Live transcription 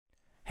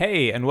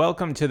Hey, and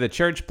welcome to the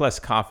Church Plus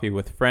Coffee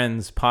with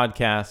Friends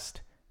podcast.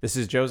 This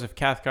is Joseph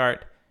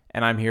Cathcart,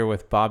 and I'm here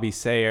with Bobby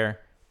Sayer,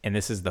 and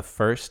this is the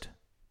first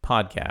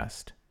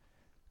podcast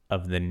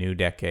of the new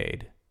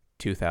decade,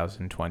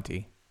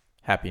 2020.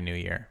 Happy New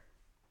Year.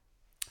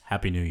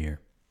 Happy New Year.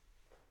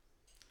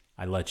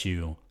 I let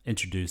you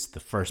introduce the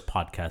first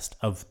podcast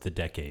of the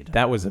decade.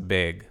 That was a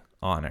big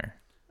honor,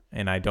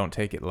 and I don't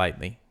take it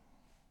lightly.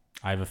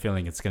 I have a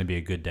feeling it's going to be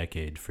a good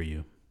decade for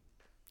you.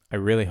 I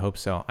really hope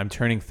so. I'm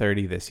turning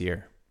 30 this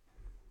year.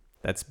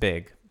 That's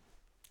big.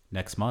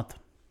 Next month.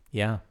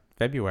 Yeah,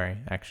 February,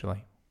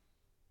 actually.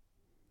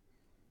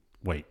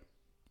 Wait,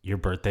 your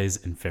birthday's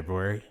in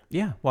February?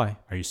 Yeah, why?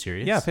 Are you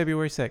serious? Yeah,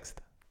 February 6th.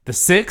 The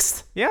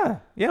 6th? Yeah,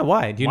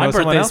 why? Do you My know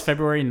someone birthday's else?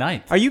 February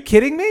 9th. Are you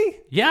kidding me?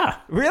 Yeah.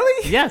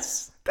 Really?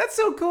 Yes. That's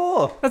so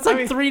cool. That's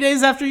like 3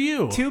 days after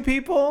you. Two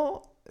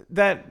people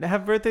that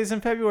have birthdays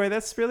in February.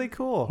 That's really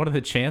cool. What are the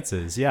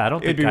chances? Yeah, I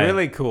don't It'd think be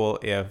really cool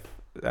if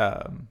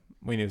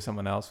we knew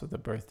someone else with a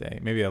birthday.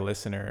 Maybe a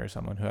listener or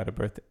someone who had a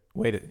birthday.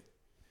 Wait,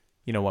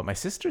 you know what? My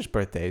sister's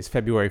birthday is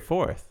February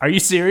 4th. Are you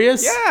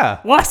serious? Yeah.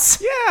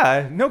 What?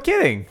 Yeah, no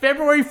kidding.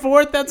 February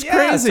 4th? That's Yeah,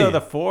 crazy. so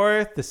the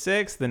 4th, the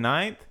 6th, the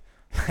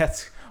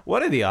 9th.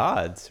 What are the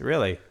odds,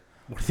 really?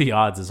 What are the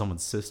odds that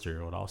someone's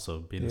sister would also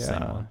be in the same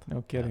month?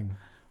 No kidding.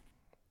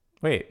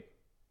 Wait.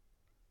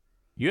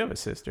 You have a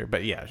sister,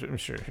 but yeah, I'm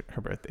sure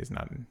her birthday's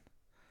not in...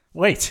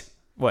 Wait.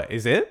 What,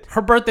 is it?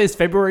 Her birthday's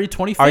February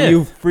 25th. Are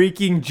you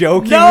freaking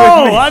joking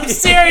No, with me? I'm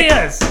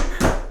serious.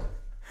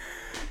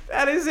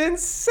 That is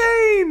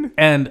insane.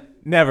 And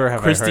Never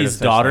have I heard of Christy's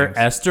such daughter, things.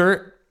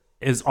 Esther,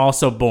 is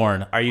also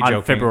born Are you on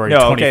joking? February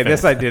no, 25th. okay,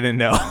 this I didn't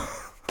know.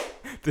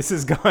 This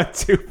has gone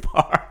too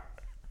far.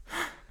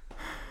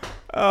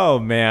 Oh,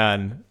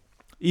 man.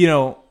 You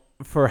know,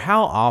 for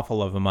how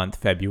awful of a month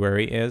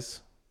February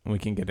is, we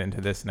can get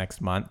into this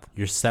next month.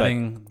 You're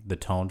setting the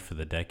tone for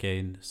the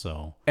decade,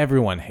 so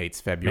Everyone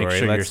hates February. Make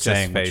sure Let's you're just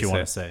saying what face you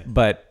wanna it. say.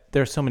 But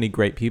there's so many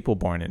great people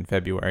born in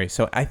February.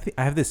 So I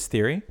have this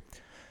theory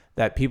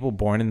that people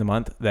born in the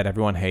month that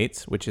everyone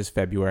hates, which is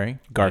February.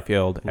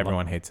 Garfield,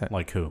 everyone hates it.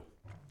 like who?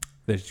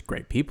 There's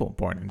great people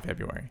born in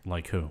February.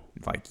 Like who?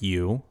 Like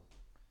you,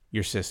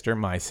 your sister,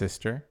 my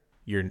sister,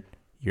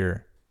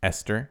 your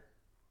Esther,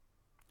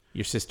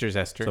 your sister's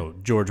Esther, So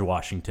George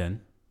Washington,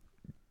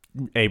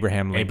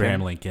 Abraham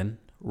Lincoln,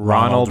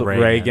 Ronald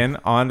Reagan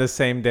on the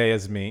same day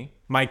as me.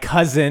 My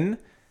cousin,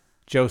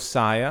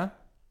 Josiah,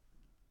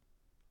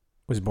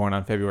 was born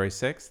on February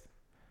 6th.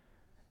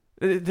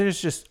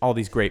 There's just all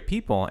these great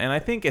people. And I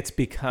think it's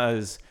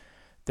because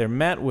they're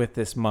met with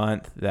this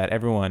month that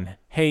everyone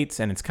hates,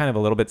 and it's kind of a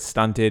little bit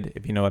stunted,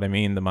 if you know what I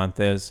mean, the month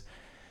is.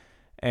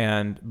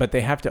 But they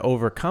have to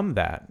overcome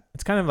that.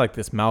 It's kind of like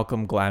this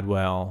Malcolm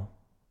Gladwell,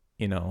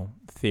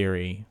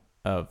 theory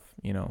of,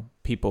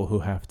 people who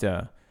have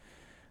to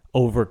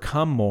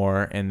overcome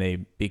more and they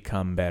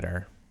become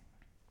better.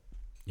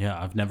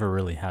 Yeah, I've never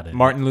really had an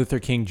Martin Luther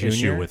King Jr.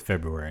 issue with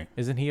February.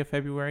 Isn't he a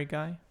February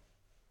guy?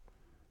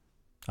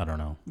 I don't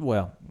know.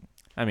 Well,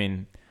 I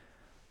mean,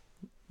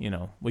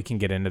 we can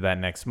get into that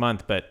next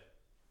month, but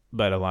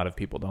a lot of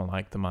people don't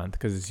like the month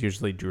because it's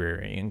usually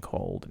dreary and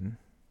cold. And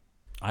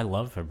I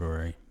love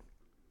February.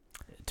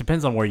 It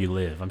depends on where you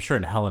live. I'm sure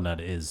in Helena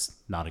it is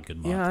not a good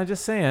month. yeah, I'm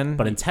just saying.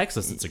 But in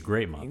Texas, it's a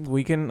great month.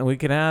 we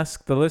can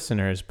ask the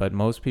listeners, but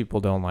most people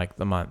don't like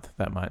the month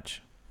that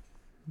much.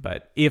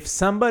 But if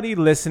somebody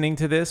listening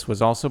to this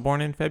was also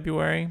born in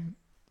February,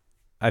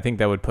 I think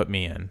that would put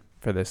me in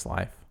for this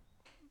life.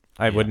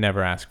 I would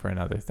never ask for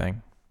another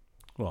thing.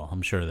 Well,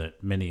 I'm sure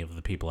that many of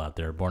the people out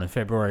there are born in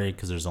February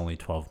because there's only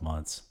 12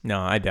 months.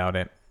 No, I doubt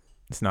it.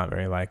 It's not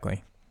very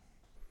likely.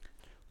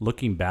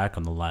 Looking back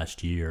on the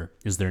last year,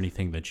 is there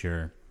anything that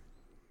you're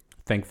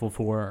thankful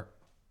for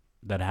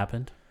that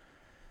happened?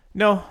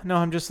 No,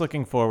 I'm just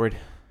looking forward.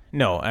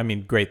 No, I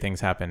mean, great things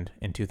happened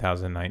in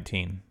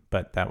 2019,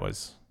 but that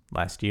was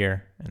last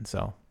year. And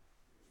so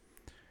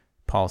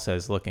Paul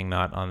says, looking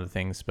not on the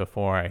things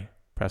before, I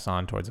press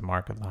on towards the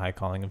mark of the high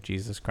calling of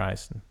Jesus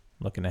Christ and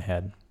looking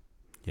ahead.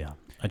 Yeah.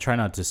 I try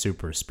not to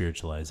super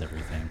spiritualize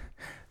everything.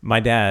 My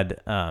dad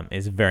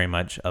is very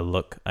much a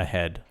look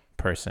ahead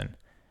person.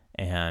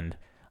 And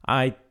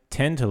I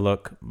tend to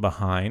look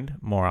behind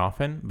more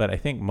often, but I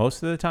think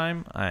most of the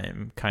time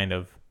I'm kind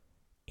of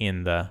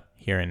in the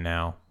here and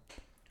now.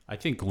 I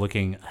think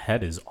looking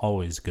ahead is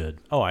always good.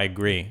 Oh, I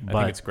agree. I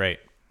think it's great.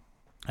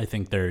 I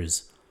think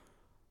there's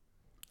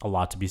a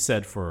lot to be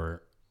said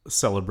for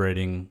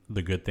celebrating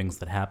the good things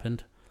that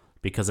happened,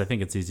 because I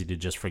think it's easy to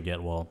just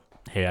forget, well,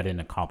 hey, I didn't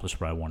accomplish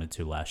what I wanted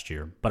to last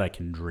year, but I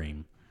can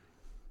dream.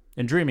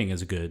 And dreaming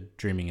is good.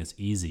 Dreaming is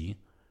easy.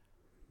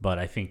 But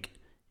I think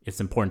it's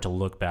important to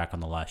look back on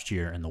the last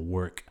year and the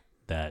work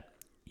that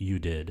you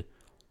did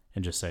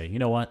and just say, you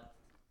know what?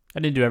 I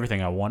didn't do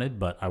everything I wanted,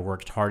 but I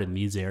worked hard in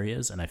these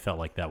areas and I felt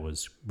like that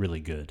was really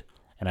good.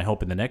 And I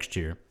hope in the next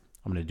year,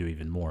 I'm going to do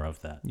even more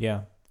of that.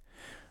 Yeah.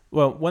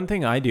 Well, one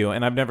thing I do,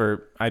 and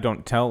I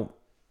don't tell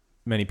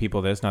many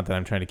people this, not that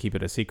I'm trying to keep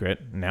it a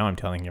secret. Now I'm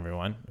telling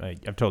everyone.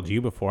 I've told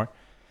you before.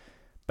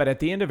 But at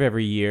the end of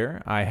every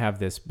year, I have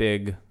this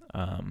big,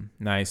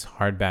 nice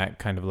hardback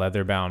kind of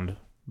leather-bound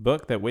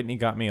book that Whitney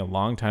got me a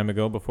long time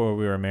ago before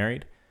we were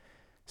married.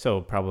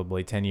 So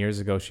probably 10 years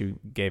ago, she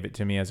gave it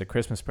to me as a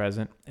Christmas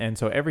present. And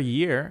so every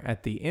year,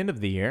 at the end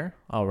of the year,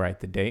 I'll write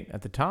the date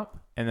at the top,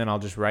 and then I'll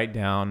just write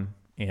down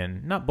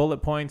in, not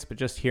bullet points, but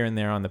just here and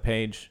there on the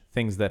page,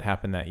 things that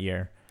happened that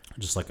year.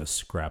 Just like a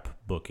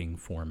scrapbooking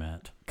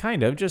format.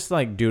 Kind of, just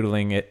like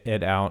doodling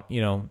it out. You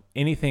know,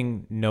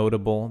 anything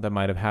notable that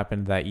might have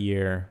happened that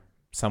year,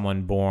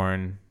 someone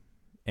born.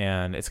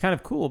 And it's kind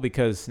of cool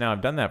because now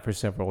I've done that for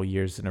several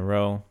years in a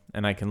row,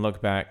 and I can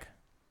look back,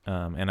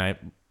 and I,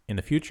 in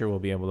the future, will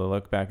be able to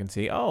look back and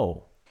see,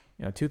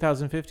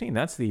 2015,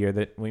 that's the year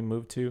that we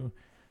moved to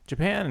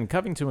Japan and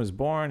Covington was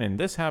born and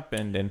this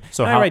happened. And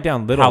so I write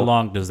down little. How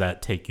long does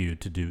that take you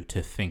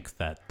to think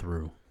that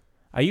through?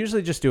 I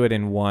usually just do it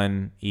in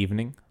one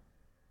evening.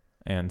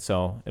 And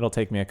so it'll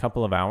take me a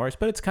couple of hours,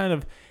 but it's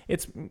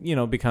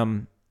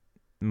become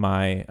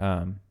my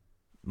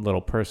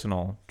little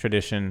personal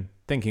tradition,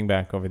 thinking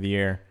back over the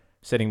year,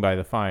 sitting by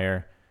the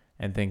fire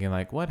and thinking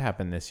like, what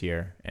happened this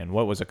year and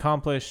what was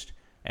accomplished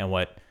and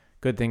what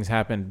good things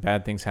happened,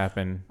 bad things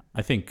happened.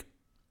 I think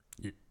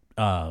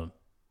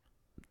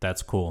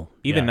that's cool.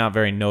 Even not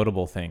very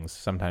notable things.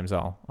 Sometimes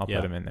I'll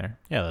put them in there.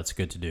 Yeah, that's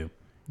good to do.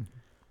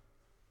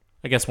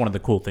 I guess one of the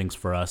cool things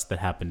for us that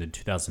happened in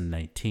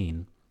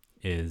 2019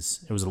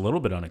 is, it was a little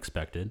bit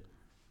unexpected,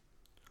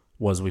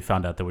 was we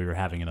found out that we were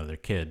having another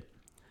kid.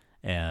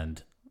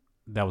 And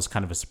that was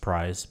kind of a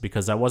surprise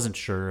because I wasn't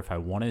sure if I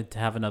wanted to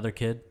have another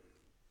kid.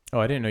 Oh,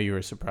 I didn't know you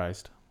were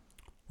surprised.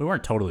 We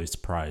weren't totally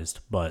surprised,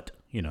 but,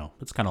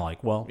 it's kind of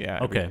like, well,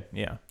 okay.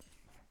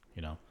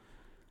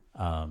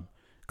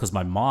 Because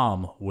my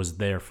mom was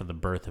there for the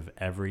birth of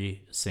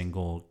every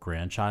single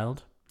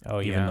grandchild.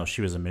 Even though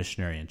she was a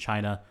missionary in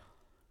China,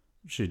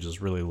 she just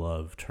really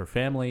loved her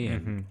family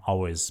and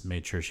always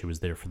made sure she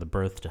was there for the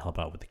birth to help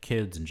out with the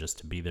kids and just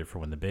to be there for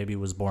when the baby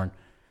was born.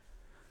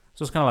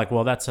 So it's kind of like,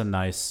 well, that's a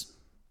nice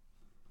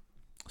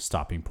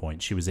stopping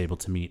point. She was able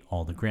to meet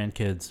all the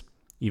grandkids.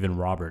 Even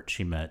Robert,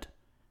 she met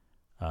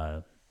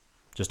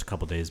just a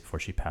couple days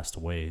before she passed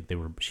away.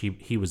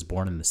 He was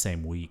born in the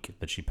same week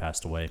that she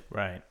passed away.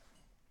 Right.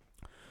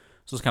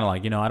 So it's kind of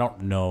like, I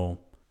don't know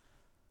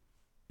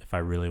if I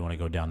really want to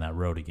go down that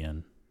road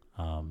again.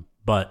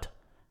 But,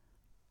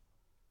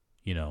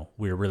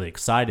 we were really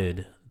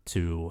excited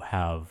to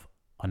have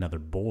another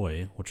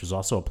boy, which was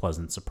also a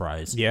pleasant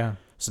surprise. Yeah.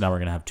 So now we're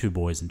going to have 2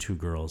 boys and 2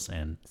 girls.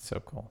 And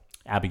so cool.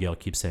 Abigail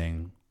keeps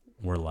saying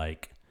we're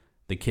like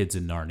the kids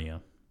in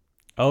Narnia.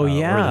 Oh,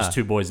 yeah. Where there's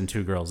 2 boys and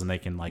 2 girls and they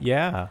can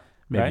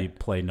maybe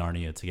play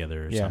Narnia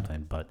together or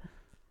something. But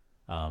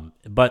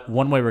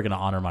one way we're going to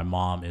honor my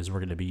mom is we're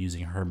going to be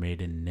using her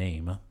maiden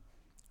name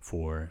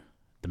for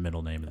the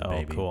middle name of the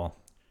baby. Oh, cool.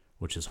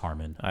 Which is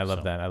Harmon. I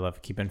love that. I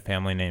love keeping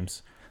family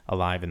names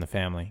alive in the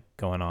family,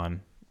 going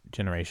on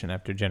generation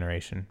after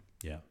generation.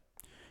 Yeah.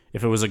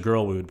 If it was a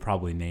girl, we would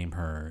probably name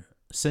her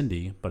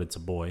Cindy, but it's a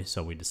boy,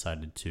 so we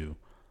decided to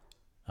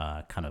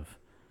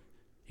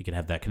he could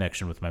have that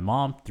connection with my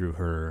mom through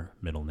her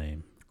middle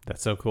name.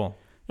 That's so cool.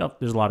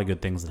 There's a lot of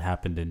good things that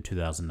happened in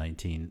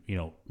 2019.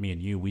 Me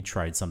and you, we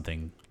tried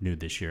something new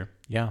this year.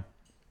 Yeah.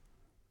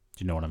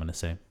 Do you know what I'm going to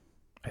say?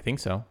 I think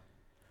so.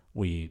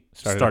 We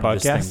started a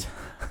podcast.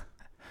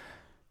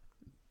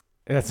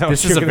 This thing.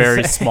 This is a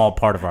very small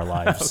part of our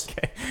lives.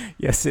 Okay.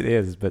 Yes, it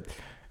is. But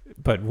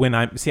when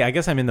I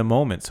guess I'm in the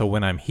moment. So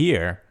when I'm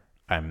here,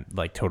 I'm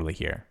like totally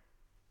here.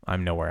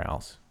 I'm nowhere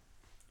else.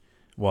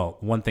 Well,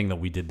 one thing that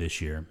we did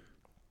this year,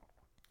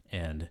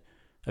 and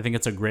I think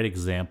it's a great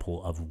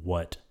example of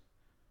what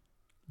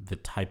the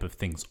type of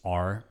things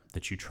are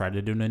that you try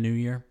to do in a new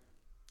year,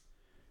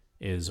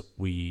 is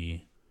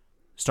we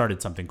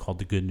started something called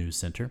the Good News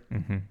Center.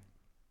 Mm-hmm.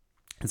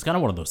 It's kind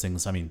of one of those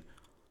things. I mean,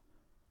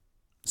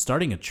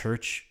 starting a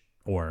church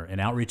or an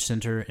outreach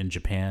center in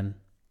Japan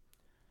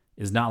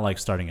is not like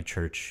starting a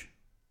church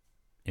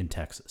in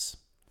Texas.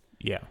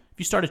 Yeah. If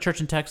you start a church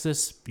in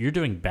Texas, you're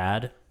doing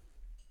bad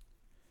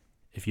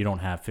if you don't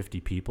have 50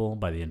 people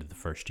by the end of the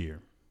first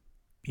year.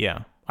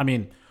 Yeah. I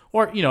mean,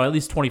 or, at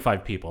least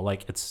 25 people.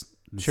 Like, it's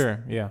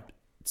sure. Yeah.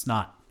 It's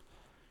not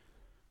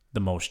the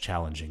most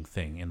challenging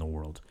thing in the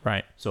world.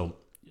 Right. So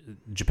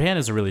Japan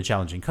is a really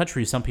challenging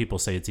country. Some people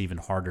say it's even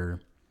harder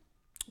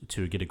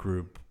to get a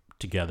group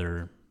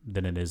together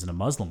than it is in a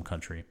Muslim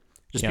country.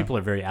 Just people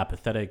are very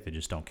apathetic. They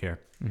just don't care.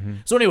 Mm-hmm.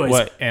 So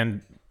anyways.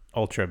 And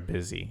ultra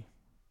busy.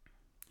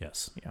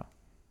 Yes. Yeah.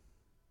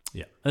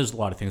 Yeah. There's a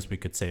lot of things we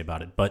could say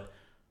about it. But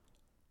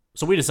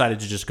so we decided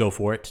to just go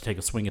for it, to take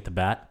a swing at the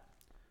bat.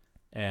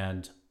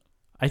 And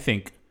I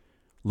think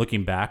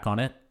looking back on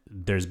it,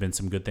 there's been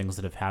some good things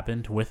that have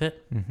happened with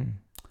it.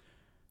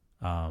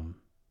 Mm-hmm.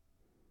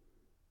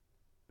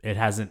 It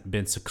hasn't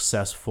been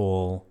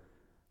successful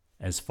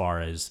as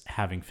far as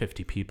having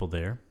 50 people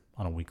there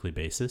on a weekly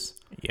basis.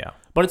 Yeah.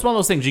 But it's one of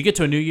those things, you get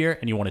to a new year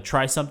and you want to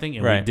try something,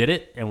 and we did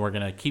it, and we're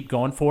going to keep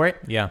going for it.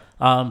 Yeah.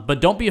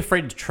 But don't be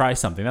afraid to try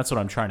something. That's what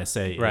I'm trying to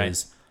say,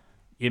 is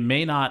it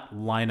may not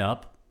line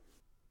up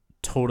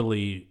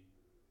totally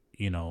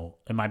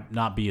it might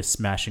not be a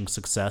smashing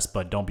success,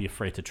 but don't be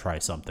afraid to try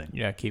something.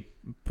 Yeah, keep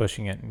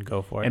pushing it and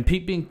go for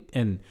it.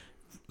 And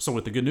so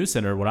with the Good News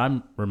Center, what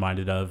I'm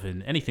reminded of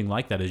in anything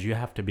like that is you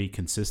have to be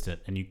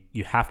consistent, and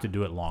you have to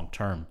do it long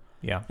term.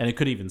 Yeah. And it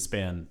could even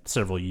span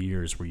several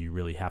years where you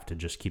really have to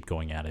just keep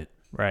going at it.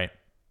 Right.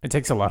 It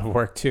takes a lot of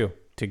work too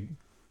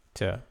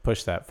to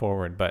push that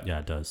forward, but Yeah,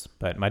 it does.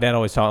 But my dad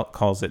always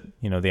calls it,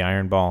 the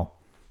iron ball.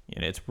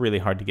 It's really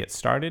hard to get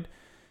started,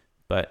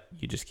 but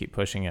you just keep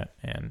pushing it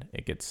and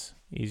it gets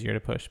easier to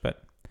push.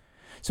 But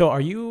so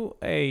are you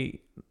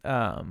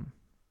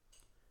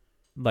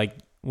like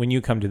when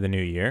you come to the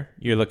new year,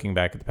 you're looking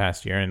back at the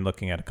past year and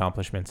looking at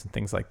accomplishments and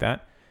things like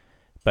that.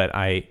 But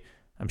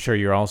I'm sure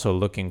you're also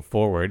looking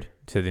forward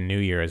to the new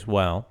year as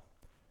well.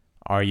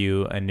 Are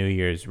you a New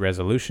Year's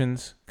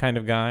resolutions kind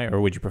of guy, or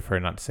would you prefer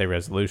not to say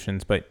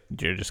resolutions, but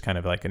you're just kind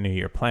of like a New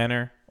Year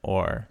planner?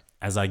 Or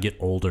As I get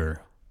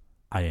older,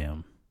 I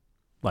am.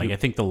 I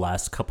think the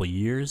last couple of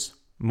years,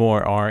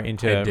 more are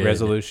into I did.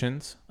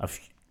 resolutions?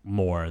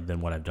 More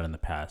than what I've done in the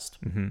past.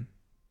 Mm-hmm.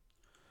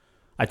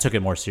 I took it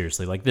more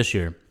seriously, like this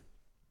year,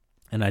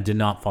 and I did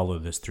not follow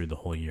this through the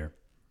whole year.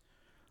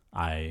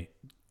 I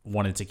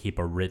wanted to keep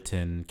a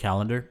written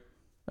calendar.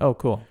 Oh,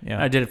 cool.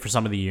 Yeah. I did it for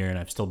some of the year, and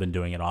I've still been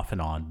doing it off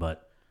and on,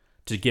 but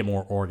to get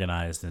more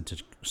organized and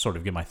to sort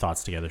of get my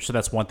thoughts together. So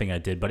that's one thing I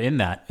did. But in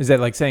that, Is that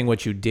like saying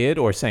what you did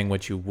or saying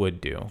what you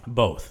would do?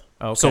 both.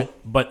 Okay. So,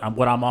 but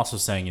what I'm also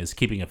saying is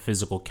keeping a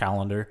physical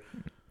calendar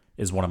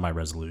is one of my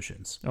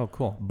resolutions. Oh,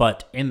 cool.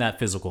 But in that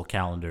physical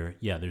calendar,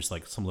 yeah, there's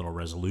like some little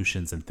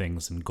resolutions and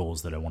things and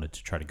goals that I wanted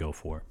to try to go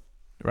for.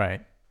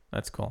 Right.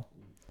 That's cool.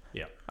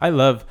 Yeah. I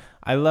love,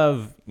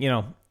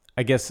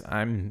 I guess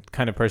I'm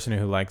kind of person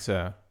who likes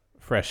a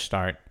fresh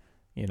start,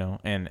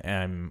 and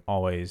I'm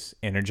always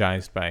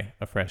energized by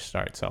a fresh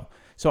start.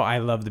 So I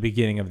love the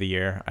beginning of the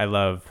year. I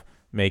love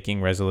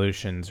making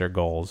resolutions or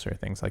goals or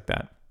things like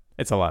that.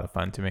 It's a lot of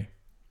fun to me.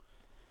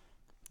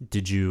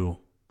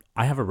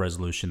 I have a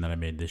resolution that I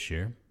made this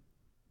year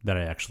that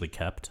I actually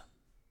kept.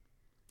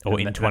 Oh,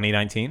 And in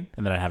 2019?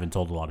 And that I haven't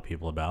told a lot of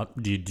people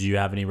about. Do you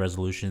have any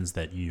resolutions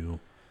that you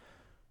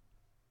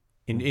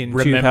In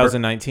remember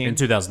 2019? in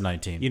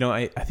 2019?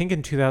 I think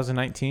in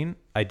 2019,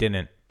 I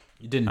didn't.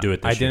 You didn't do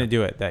it this I year. didn't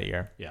do it that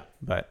year. Yeah.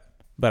 But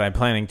I'm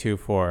planning to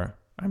for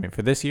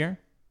this year,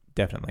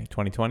 definitely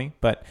 2020.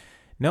 But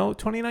no,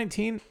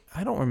 2019,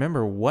 I don't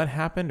remember what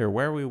happened or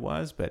where we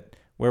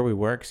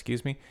were,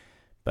 excuse me.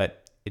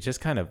 But it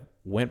just kind of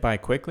went by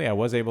quickly. I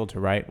was able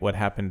to write what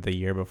happened the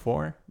year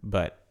before,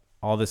 but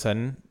all of a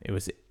sudden it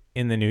was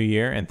in the new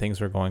year and things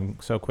were going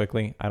so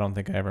quickly. I don't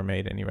think I ever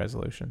made any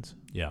resolutions.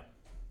 Yeah.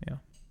 Yeah.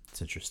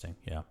 It's interesting.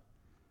 Yeah.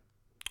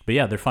 But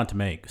yeah, they're fun to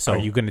make. So are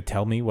you going to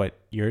tell me what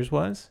yours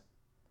was?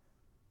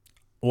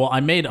 Well,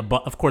 I made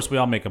of course we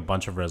all make a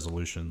bunch of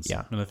resolutions.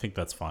 Yeah. And I think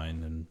that's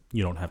fine, and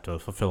you don't have to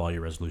fulfill all your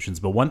resolutions.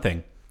 But one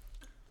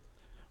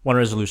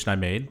resolution I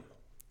made,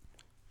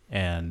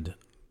 and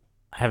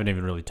I haven't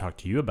even really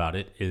talked to you about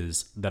it,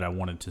 is that I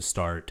wanted to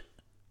start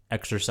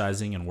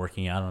exercising and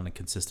working out on a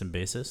consistent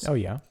basis. Oh,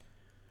 yeah.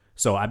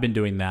 So I've been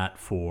doing that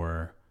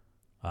for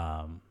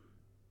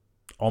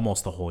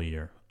almost the whole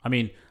year. I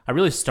mean, I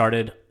really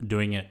started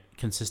doing it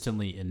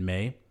consistently in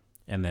May,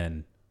 and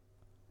then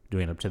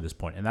doing it up to this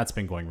point, and that's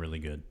been going really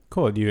good.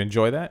 Cool. Do you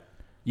enjoy that?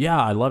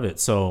 Yeah, I love it.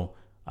 So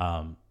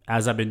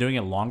as I've been doing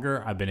it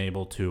longer, I've been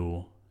able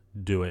to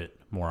do it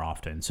more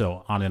often.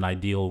 So on an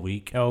ideal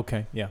week, Oh,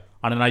 okay. Yeah.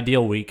 I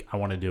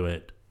want to do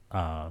it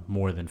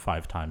more than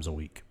 5 times a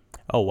week.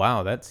 Oh,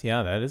 wow. That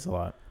is a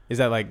lot. Is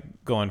that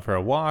like going for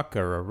a walk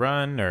or a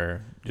run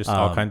or just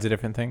all kinds of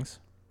different things?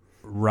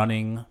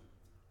 Running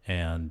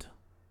and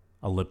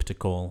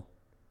elliptical.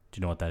 Do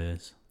you know what that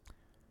is?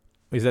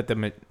 Is that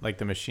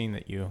the machine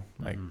that you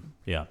like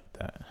Yeah.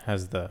 that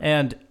has the...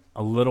 And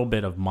a little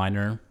bit of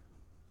minor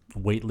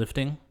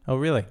weightlifting, Oh,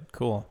 really?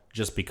 Cool.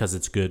 just because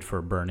it's good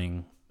for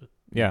burning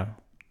Yeah.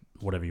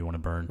 whatever you want to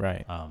burn.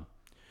 Right.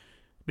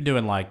 Been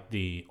doing like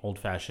the old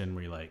fashioned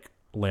where you like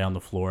lay on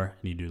the floor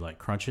and you do like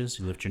crunches.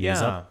 You lift your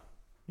knees up,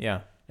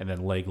 Yeah. and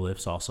then leg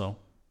lifts also,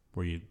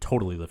 where you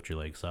totally lift your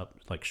legs up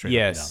like straight up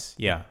Yes.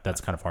 and down. Yeah.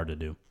 That's kind of hard to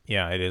do.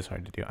 Yeah, it is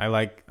hard to do. I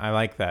like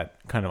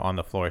that kind of on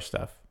the floor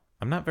stuff.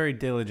 I'm not very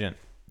diligent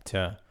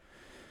to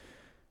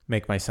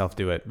make myself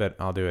do it, but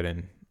I'll do it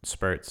in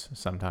spurts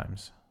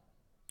sometimes.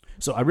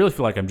 So I really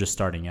feel like I'm just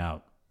starting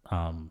out.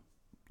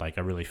 Like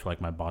I really feel like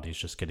my body's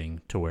just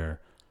getting to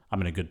where I'm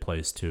in a good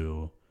place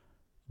to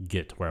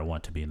get to where I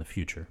want to be in the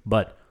future.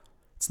 But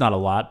it's not a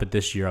lot, but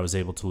this year I was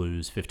able to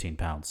lose 15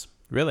 pounds.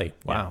 Really?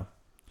 Wow.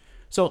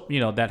 So,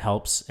 that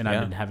helps. And Yeah.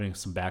 I've been having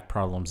some back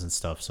problems and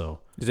stuff. So,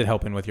 Is it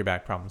helping with your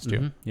back problems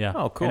too? yeah.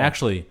 Oh, cool. And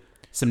actually,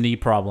 some knee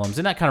problems.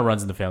 And that kind of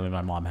runs in the family.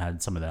 My mom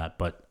had some of that.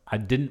 But I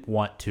didn't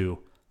want to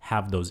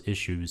have those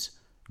issues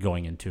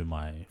going into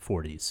my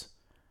 40s.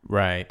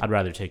 Right. I'd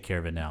rather take care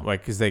of it now.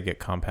 Like, because they get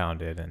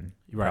compounded and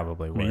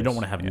probably worse. I mean, you don't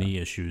want to have Yeah. knee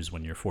issues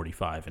when you're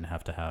 45 and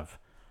have to have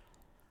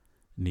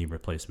knee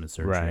replacement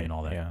surgery Right, and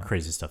all that yeah.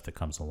 crazy stuff that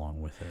comes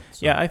along with it.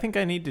 So, Yeah, I think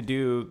I need to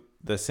do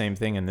the same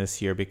thing in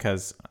this year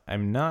because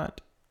I'm not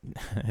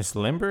as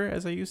limber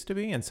as I used to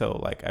be. And so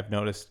like I've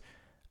noticed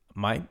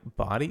my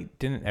body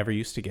didn't ever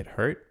used to get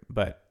hurt,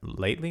 but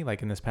lately,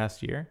 like in this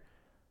past year,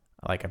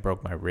 like I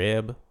broke my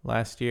rib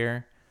last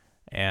year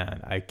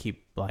and I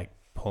keep like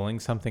pulling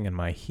something in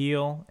my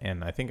heel,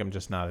 and I think I'm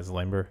just not as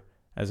limber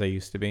as I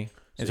used to be.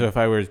 And so if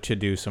I were to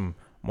do some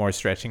more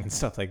stretching and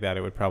stuff like that,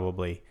 it would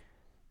probably,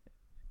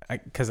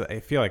 because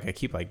I feel like I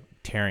keep like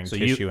tearing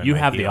tissue in you my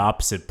have heel. the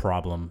opposite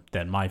problem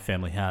that my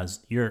family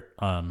has. You're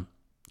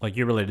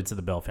related to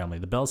the Bell family.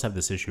 The Bells have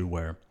this issue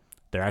where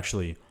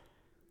they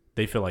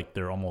feel like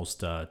they're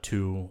almost a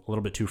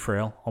little bit too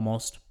frail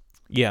almost.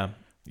 Yeah.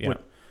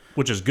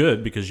 Which is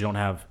good because you don't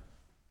have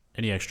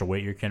any extra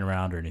weight you're carrying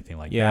around or anything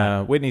like that.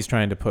 Yeah, Whitney's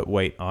trying to put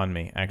weight on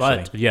me, actually.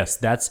 But yes,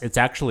 it's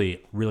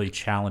actually really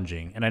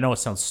challenging. And I know it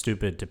sounds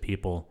stupid to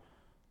people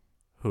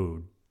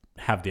who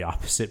have the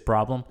opposite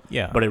problem.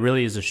 Yeah. But it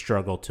really is a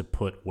struggle to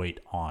put weight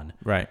on.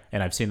 Right.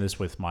 And I've seen this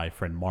with my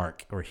friend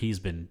Mark, or he's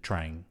been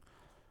trying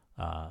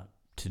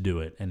to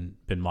do it and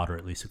been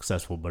moderately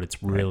successful. But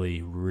it's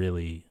really,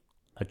 really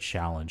a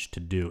challenge to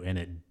do. And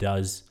it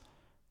does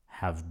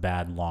have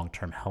bad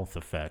long-term health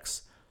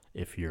effects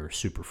if you're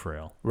super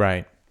frail.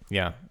 Right.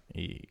 Yeah.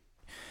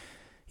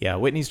 Yeah.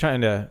 Whitney's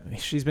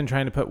she's been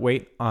trying to put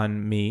weight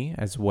on me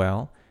as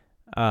well.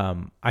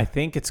 I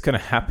think it's going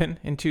to happen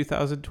in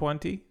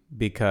 2020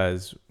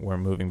 because we're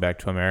moving back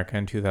to America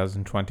in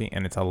 2020,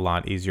 and it's a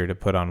lot easier to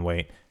put on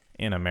weight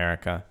in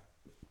America.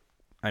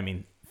 I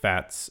mean,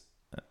 fats,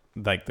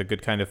 like the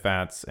good kind of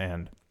fats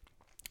and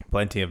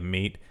plenty of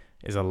meat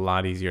is a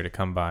lot easier to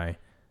come by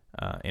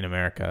in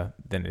America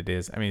than it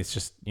is. I mean, it's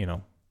just,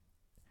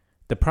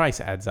 the price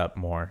adds up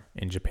more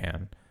in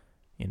Japan.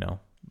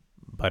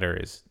 Butter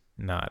is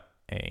not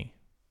a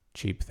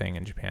cheap thing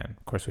in Japan.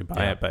 Of course, we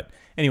buy it, but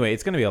anyway,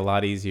 it's going to be a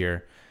lot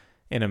easier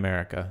in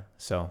America.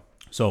 So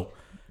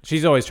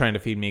she's always trying to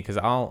feed me because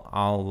I'll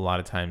a lot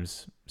of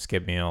times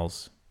skip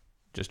meals,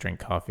 just drink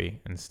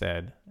coffee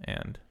instead,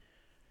 and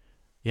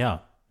yeah.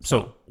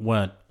 So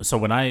when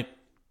I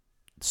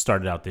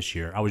started out this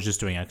year, I was just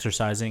doing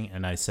exercising,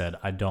 and I said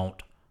I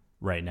don't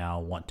right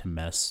now want to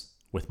mess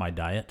with my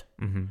diet.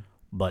 Mm-hmm.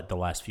 But the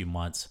last few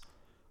months,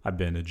 I've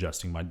been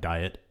adjusting my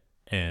diet,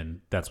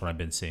 and that's when I've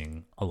been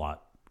seeing a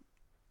lot.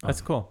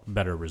 That's cool.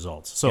 Better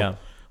results. So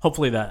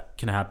hopefully that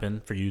can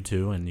happen for you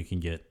too, and you can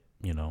get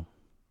your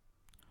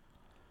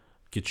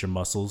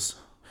muscles.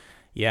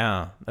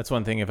 Yeah, that's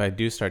one thing. If I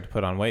do start to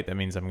put on weight, that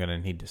means I'm going to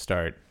need to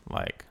start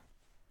like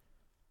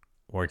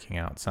working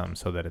out some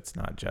so that it's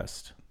not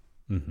just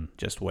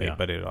weight,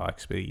 but it'll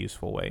actually be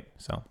useful weight.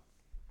 So,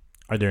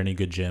 are there any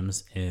good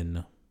gyms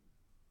in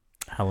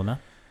Helena?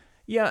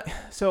 Yeah,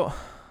 so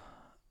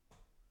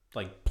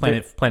like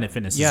Planet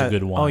Fitness is a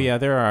good one. Oh yeah,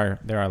 there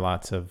are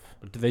lots of.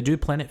 Do they do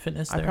Planet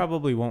Fitness there? I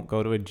probably won't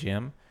go to a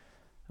gym.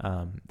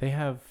 They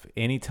have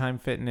Anytime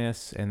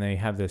Fitness, and they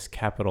have this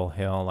Capitol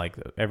Hill. Like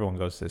everyone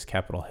goes to this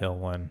Capitol Hill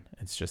one.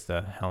 It's just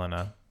a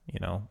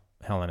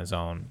Helena's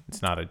own.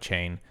 It's not a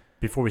chain.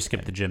 Before we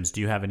skip the gyms,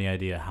 do you have any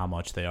idea how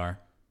much they are?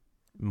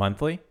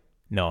 Monthly?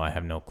 No, I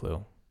have no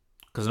clue.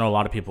 Because I know a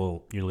lot of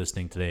people, you're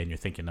listening today and you're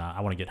thinking,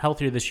 I want to get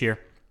healthier this year.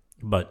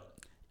 But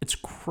it's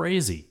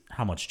crazy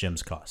how much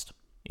gyms cost.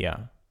 Yeah.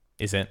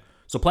 Is it?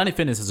 So Planet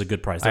Fitness is a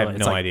good price. I have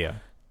no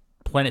idea.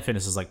 Planet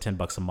Fitness is like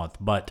 $10 a month.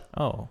 But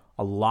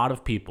a lot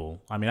of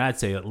people, I mean, I'd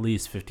say at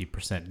least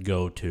 50%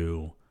 go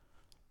to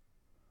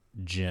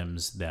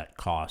gyms that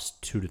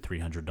cost $200 to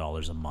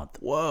 $300 a month.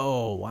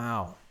 Whoa,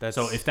 wow.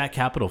 So if that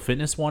Capitol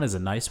Fitness one is a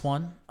nice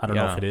one, I don't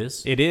know if it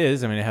is. It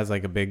is. I mean, it has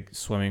like a big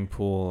swimming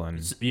pool, and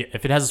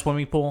if it has a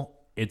swimming pool,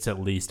 it's at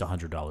least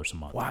 $100 a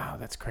month. Wow,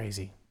 that's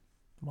crazy.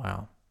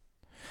 Wow.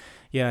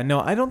 Yeah,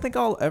 no, I don't think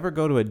I'll ever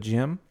go to a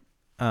gym.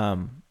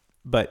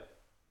 But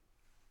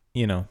I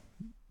know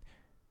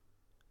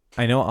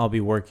I'll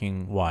be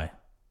working. Why?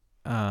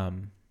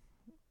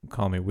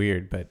 Call me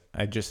weird, but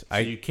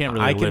you can't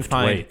really lift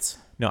weights.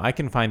 No, I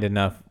can find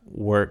enough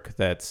work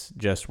that's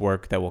just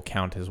work that will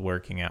count as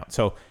working out.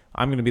 So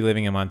I'm going to be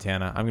living in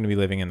Montana. I'm going to be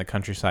living in the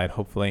countryside,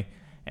 hopefully.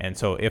 And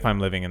so if I'm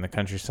living in the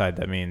countryside,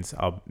 that means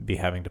I'll be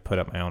having to put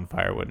up my own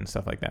firewood and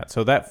stuff like that.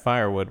 So that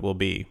firewood will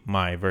be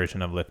my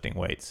version of lifting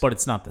weights. But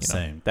it's not the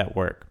same. That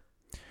work.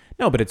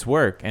 No, but it's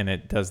work, and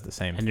it does the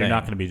same thing. And you're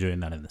not going to be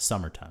doing that in the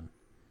summertime.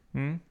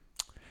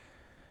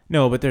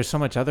 No, but there's so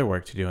much other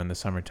work to do in the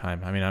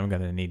summertime. I mean, I'm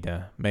going to need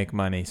to make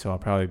money, so I'll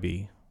probably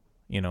be,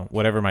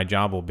 whatever my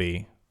job will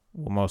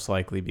most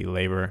likely be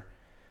labor.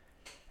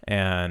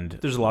 And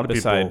there's a lot of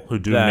people who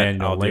do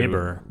manual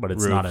labor, but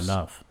it's not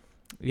enough.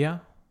 Yeah.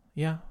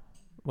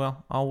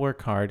 Well, I'll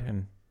work hard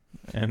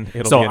and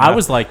it'll So be enough. I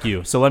was like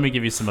you. So let me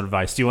give you some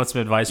advice. Do you want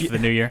some advice for the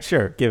new year?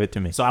 Sure, give it to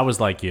me. So I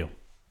was like you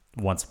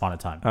once upon a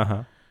time.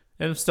 Uh-huh.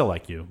 And I'm still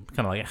like you.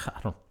 Kind of like,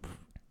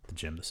 the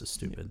gym, this is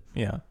stupid.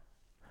 Yeah.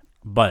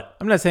 But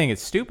I'm not saying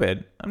it's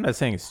stupid.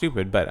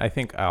 But I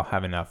think I'll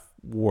have enough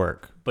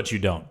work. But you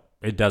don't.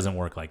 It doesn't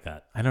work like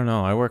that. I don't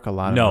know. I work a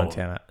lot in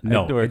Montana.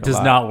 No, it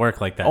does not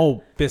work like that.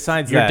 Oh,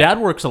 besides your that, dad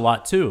works a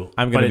lot too.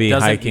 I'm going to be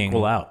hiking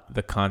equal out.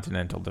 the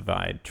Continental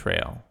Divide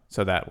Trail,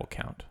 so that will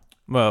count.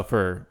 Well,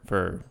 for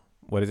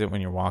what is it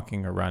when you're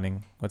walking or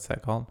running? What's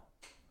that called?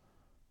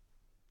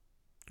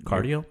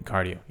 Cardio?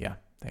 Cardio. Yeah.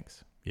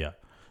 Thanks. Yeah.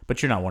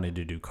 But you're not wanting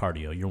to do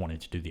cardio. You're wanting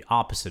to do the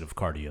opposite of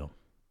cardio,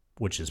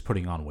 which is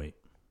putting on weight.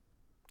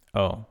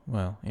 Oh,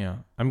 well, yeah.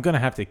 I'm going to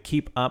have to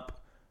keep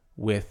up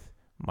with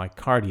my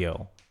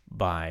cardio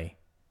by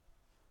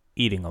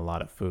eating a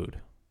lot of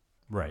food.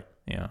 Right.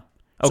 Yeah.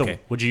 Okay. So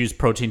would you use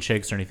protein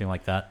shakes or anything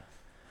like that?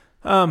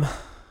 Well,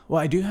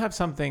 I do have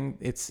something.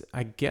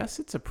 I guess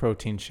it's a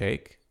protein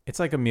shake. It's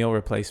like a meal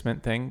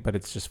replacement thing, but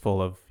it's just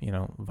full of,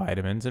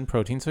 vitamins and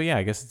protein. So yeah,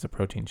 I guess it's a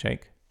protein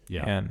shake.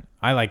 Yeah. And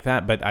I like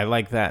that, but I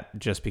like that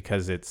just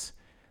because it's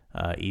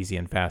easy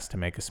and fast to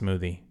make a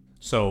smoothie.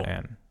 So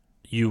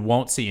you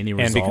won't see any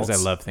results. And because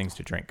I love things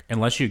to drink.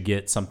 Unless you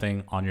get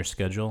something on your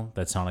schedule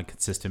that's on a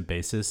consistent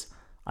basis,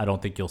 I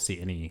don't think you'll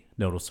see any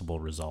noticeable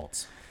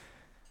results.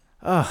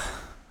 I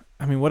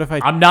mean, what if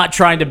I'm not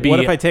trying to be... What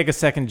if I take a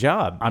second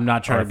job? I'm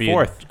not trying to be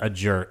fourth? A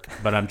jerk,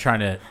 but I'm trying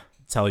to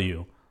tell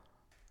you...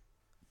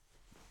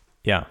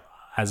 Yeah.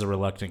 As a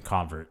reluctant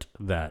convert,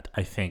 that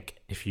I think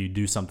if you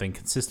do something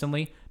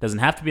consistently, it doesn't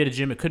have to be at a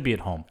gym, it could be at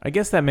home. I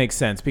guess that makes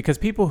sense because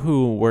people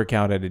who work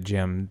out at a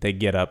gym, they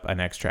get up an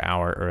extra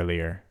hour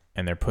earlier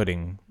and they're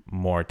putting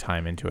more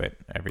time into it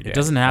every day. It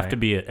doesn't have to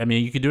be...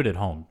 you could do it at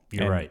home.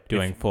 You're right.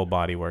 Doing full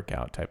body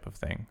workout type of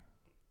thing.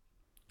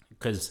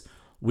 Because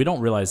we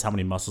don't realize how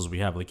many muscles we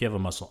have. Like you have a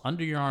muscle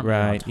under your arm,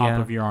 right, on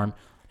top of your arm,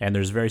 and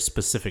there's very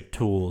specific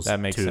tools that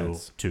makes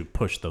sense. To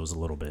push those a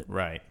little bit.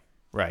 Right.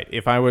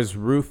 If I was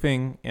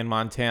roofing in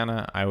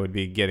Montana, I would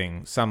be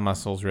getting some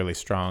muscles really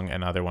strong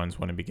and other ones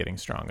wouldn't be getting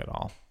strong at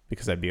all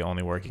because I'd be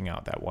only working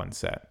out that one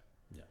set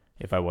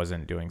if I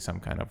wasn't doing some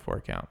kind of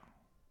workout.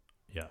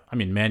 Yeah.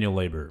 Manual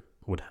labor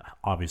would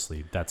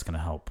obviously, that's going to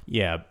help.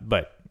 Yeah,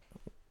 but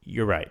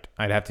you're right.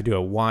 I'd have to do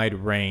a wide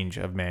range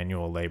of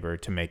manual labor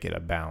to make it a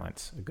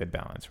good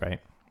balance,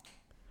 right?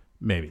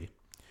 Maybe.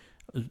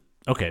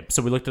 Okay,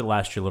 so we looked at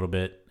last year a little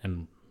bit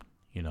and,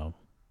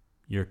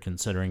 you're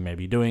considering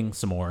maybe doing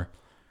some more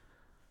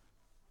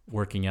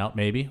working out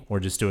maybe, or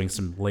just doing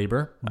some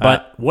labor.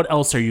 But what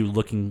else are you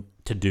looking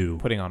to do?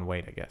 Putting on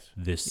weight, I guess.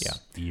 This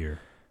year.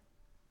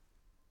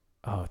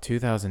 Oh,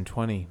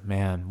 2020,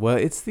 man. Well,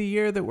 it's the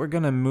year that we're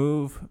going to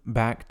move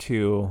back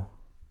to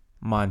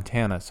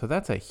Montana. So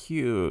that's a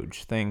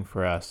huge thing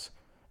for us.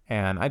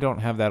 And I don't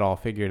have that all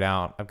figured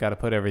out. I've got to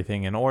put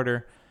everything in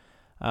order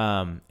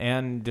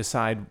and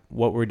decide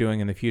what we're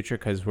doing in the future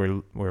because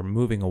we're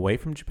moving away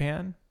from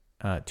Japan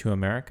to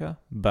America.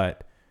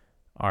 But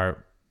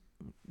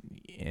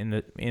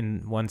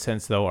in one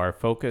sense, though, our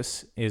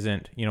focus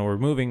isn't, we're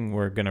moving,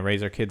 we're going to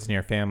raise our kids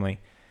near family.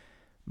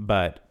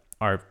 But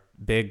our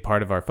big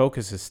part of our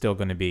focus is still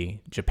going to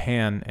be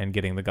Japan and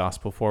getting the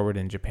gospel forward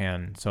in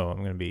Japan. So I'm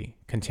going to be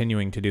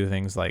continuing to do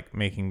things like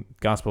making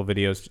gospel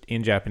videos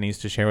in Japanese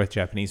to share with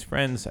Japanese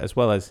friends, as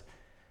well as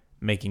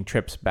making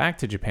trips back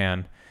to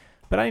Japan.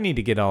 But I need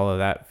to get all of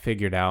that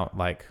figured out,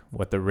 like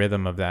what the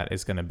rhythm of that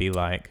is going to be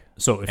like.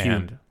 So if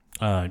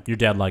your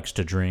dad likes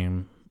to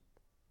dream.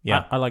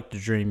 Yeah. I like to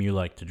dream. You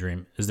like to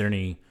dream. Is there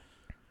any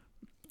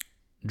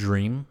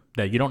dream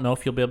that you don't know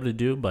if you'll be able to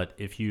do, but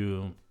if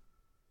you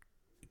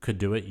could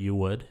do it, you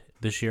would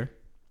this year?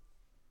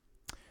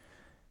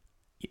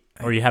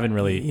 Or you haven't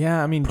really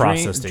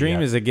processed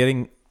dream it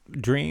yet?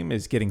 Dream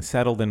is getting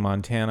settled in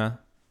Montana,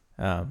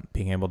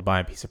 being able to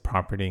buy a piece of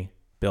property,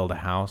 build a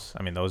house.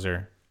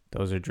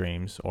 Those are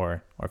dreams,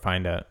 or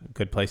find a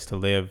good place to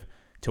live,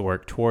 to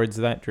work towards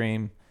that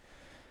dream.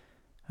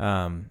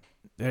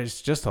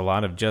 There's just a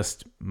lot of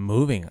just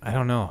moving. I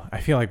don't know. I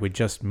feel like we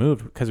just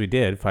moved because we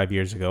did 5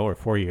 years ago or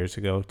 4 years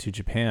ago to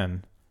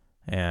Japan.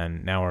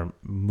 And now we're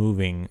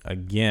moving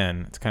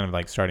again. It's kind of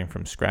like starting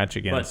from scratch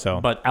again.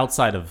 But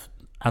outside of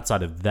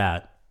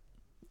that,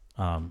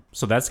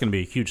 so that's going to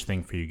be a huge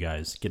thing for you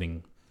guys,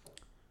 getting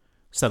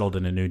settled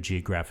in a new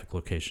geographic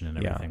location and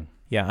everything.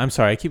 Yeah. I'm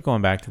sorry, I keep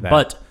going back to that.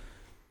 But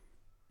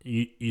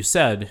you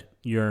said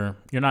you're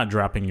not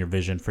dropping your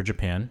vision for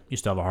Japan. You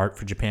still have a heart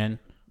for Japan,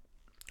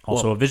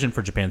 also a vision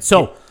for Japan.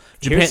 So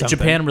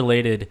Japan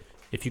related.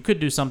 If you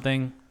could do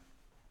something.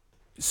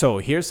 So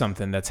here's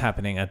something that's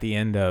happening at the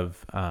end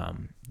of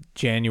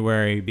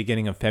January,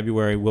 beginning of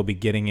February. We'll be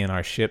getting in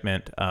our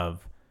shipment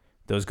of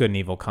those Good and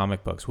Evil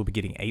comic books. We'll be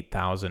getting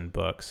 8,000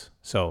 books.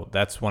 So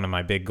that's one of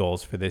my big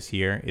goals for this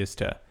year is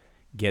to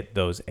get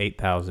those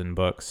 8,000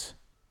 books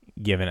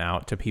given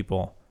out to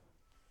people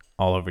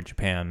all over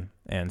Japan.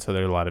 And so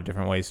there are a lot of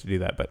different ways to do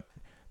that. But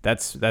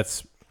that's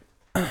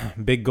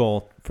big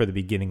goal for the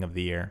beginning of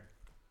the year.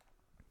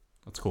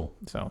 That's cool.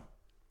 So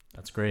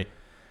that's great.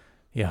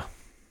 Yeah.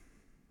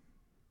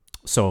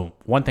 So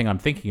one thing I'm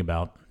thinking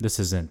about, this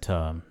isn't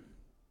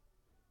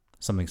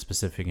something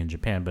specific in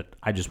Japan, but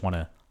I just want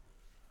to,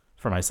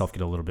 for myself,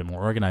 get a little bit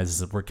more organized, is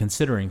that we're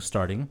considering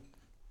starting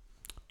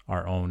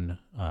our own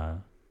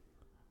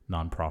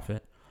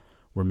nonprofit.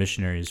 We're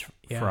missionaries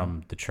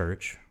from the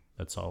church.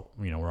 That's all,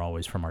 we're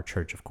always from our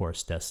church, of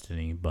course,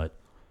 Destiny, but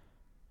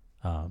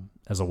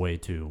as a way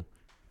to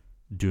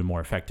do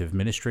more effective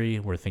ministry,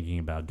 we're thinking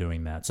about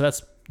doing that. So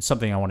that's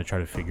something I want to try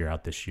to figure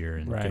out this year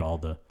and get all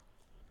the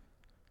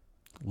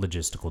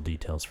logistical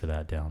details for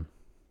that down.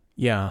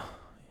 Yeah.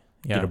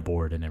 Get a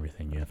board and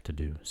everything you have to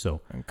do.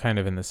 So I'm kind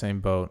of in the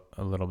same boat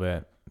a little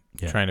bit,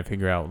 trying to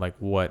figure out like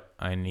what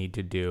I need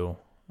to do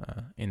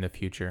in the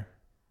future.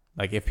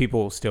 Like if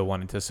people still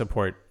wanted to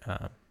support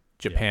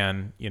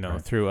Japan,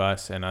 through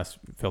us and us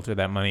filter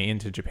that money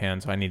into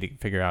Japan. So I need to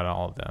figure out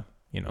all of the,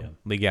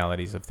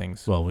 legalities of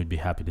things. Well, we'd be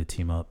happy to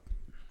team up.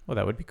 Well,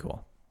 that would be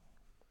cool.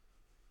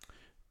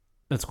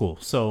 That's cool.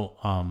 So,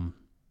 a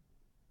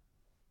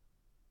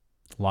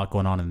lot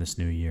going on in this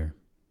new year.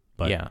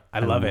 But yeah, I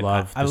love it.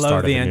 I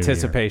love the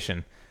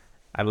anticipation.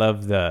 I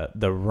love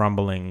the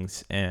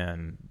rumblings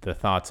and the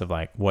thoughts of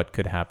like what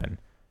could happen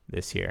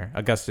this year.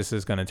 Augustus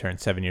is going to turn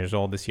 7 years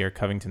old this year.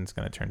 Covington's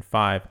going to turn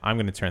 5. I'm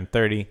going to turn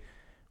 30.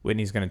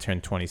 Whitney's going to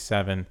turn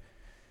 27.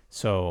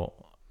 So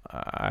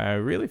I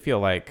really feel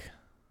like,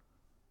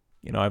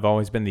 I've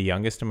always been the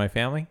youngest in my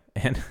family,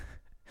 and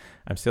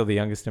I'm still the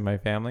youngest in my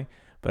family,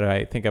 but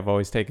I think I've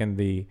always taken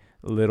the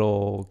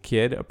little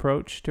kid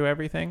approach to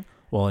everything.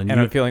 Well, and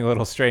I'm feeling a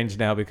little strange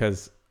now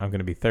because I'm going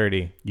to be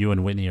 30. You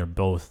and Whitney are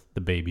both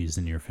the babies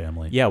in your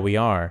family. Yeah, we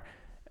are.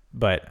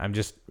 But I'm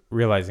just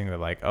realizing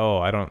that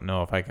I don't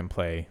know if I can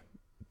play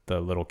the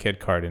little kid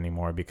card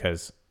anymore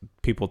because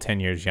people 10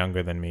 years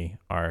younger than me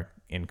are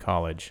in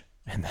college,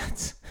 and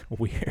that's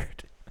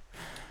weird.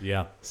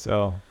 Yeah.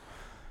 So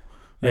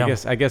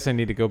I guess I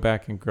need to go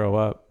back and grow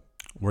up.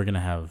 We're going to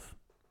have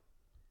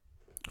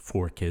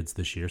 4 kids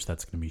this year, so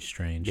that's going to be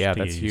strange. Yeah,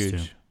 that's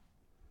huge.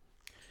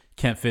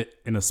 Can't fit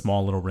in a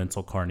small little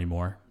rental car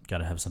anymore. Got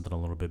to have something a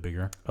little bit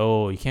bigger.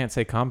 Oh, you can't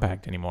say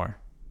compact anymore.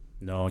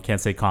 No, I can't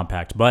say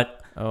compact,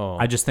 but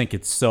I just think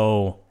it's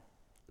so,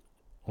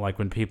 like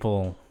when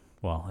people,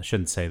 well, I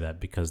shouldn't say that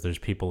because there's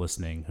people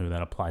listening who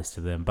that applies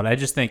to them, but I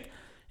just think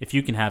if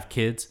you can have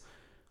kids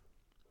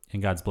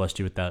and God's blessed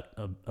you with that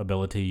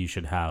ability, you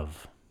should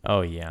have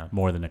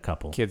more than a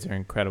couple. Kids are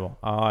incredible.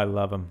 Oh, I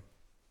love them,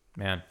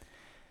 man.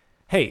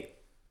 Hey,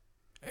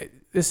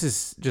 this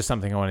is just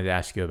something I wanted to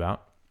ask you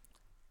about.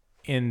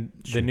 In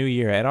the new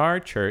year at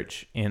our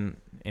church in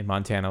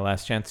Montana,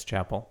 Last Chance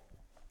Chapel,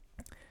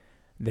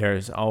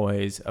 there's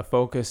always a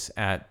focus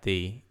at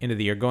the end of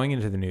the year, going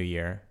into the new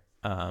year,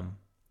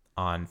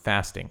 on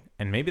fasting.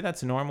 And maybe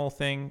that's a normal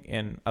thing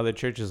in other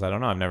churches. I don't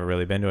know. I've never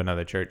really been to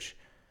another church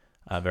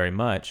very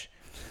much.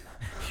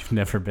 You've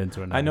never been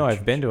to another I know church.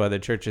 I've been to other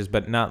churches,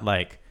 but not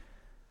like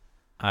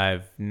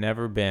I've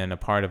never been a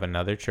part of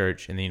another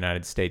church in the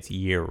United States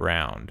year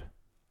round.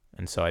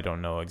 And so I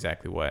don't know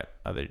exactly what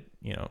other,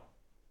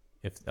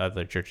 if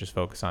other churches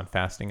focus on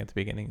fasting at the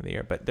beginning of the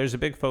year. But there's a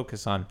big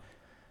focus on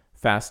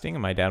fasting,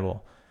 and my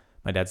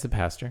dad's the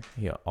pastor.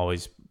 He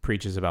always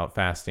preaches about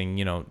fasting,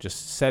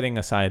 just setting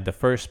aside the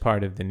first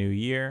part of the new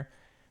year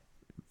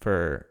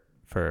for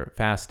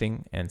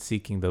fasting and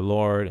seeking the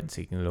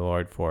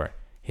Lord for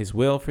his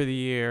will for the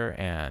year,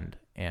 and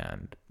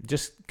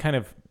just kind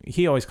of,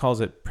 he always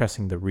calls it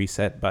pressing the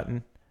reset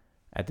button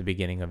at the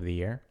beginning of the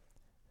year.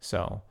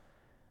 So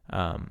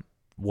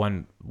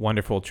one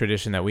wonderful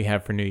tradition that we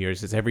have for New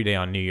Year's is every year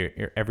on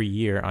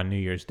New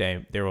Year's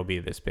Day, there will be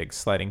this big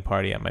sledding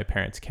party at my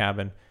parents'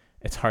 cabin.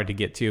 It's hard to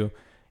get to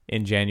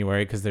in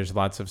January because there's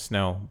lots of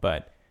snow,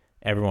 but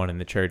everyone in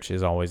the church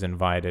is always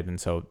invited. And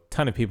so a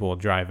ton of people will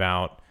drive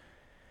out.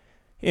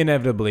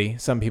 Inevitably,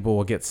 some people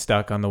will get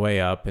stuck on the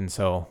way up, and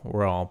so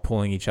we're all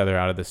pulling each other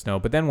out of the snow.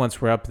 But then once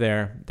we're up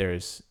there,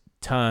 there's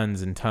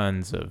tons and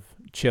tons of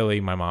chili.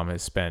 My mom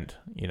has spent,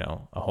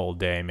 a whole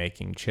day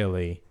making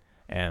chili,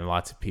 and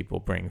lots of people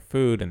bring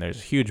food, and there's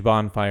a huge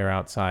bonfire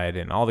outside,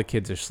 and all the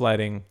kids are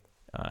sledding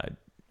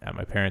at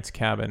my parents'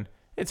 cabin.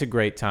 It's a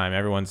great time.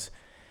 Everyone's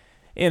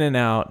in and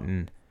out,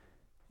 and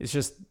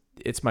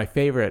it's my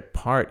favorite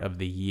part of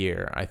the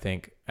year, I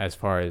think, as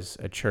far as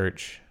a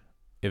church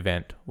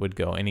event would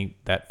go,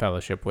 that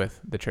fellowship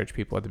with the church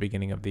people at the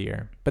beginning of the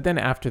year. But then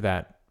after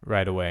that,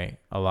 right away,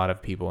 a lot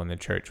of people in the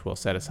church will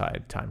set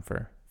aside time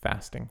for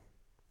fasting.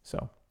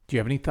 So do you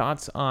have any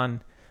thoughts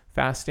on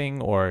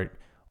fasting, or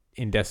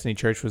in Destiny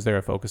Church, was there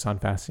a focus on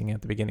fasting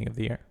at the beginning of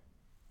the year?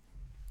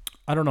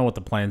 I don't know what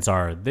the plans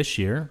are this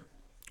year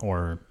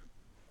or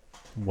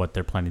what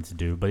they're planning to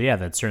do, but yeah,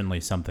 that's certainly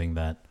something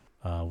that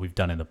we've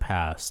done in the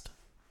past.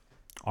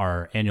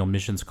 Our annual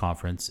missions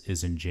conference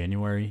is in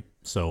January,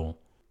 so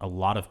a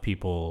lot of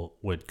people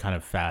would kind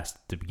of fast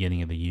at the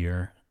beginning of the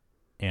year,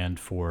 and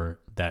for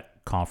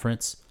that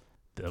conference,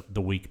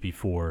 the week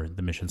before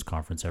the missions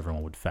conference,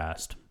 everyone would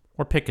fast,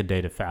 or pick a day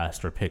to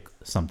fast, or pick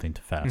something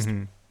to fast.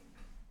 Mm-hmm.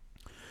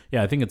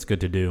 Yeah, I think it's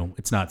good to do.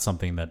 It's not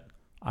something that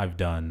I've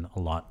done a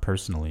lot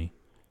personally.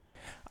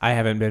 I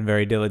haven't been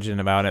very diligent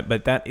about it,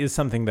 but that is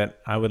something that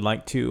I would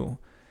like to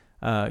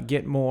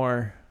get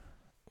more,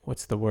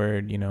 what's the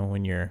word,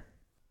 when you're,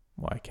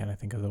 why can't I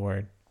think of the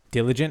word?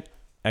 Diligent,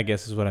 I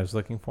guess is what I was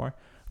looking for.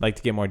 I'd like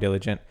to get more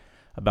diligent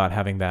about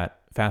having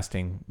that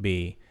fasting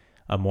be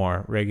a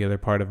more regular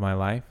part of my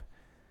life.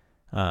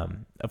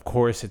 Of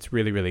course, it's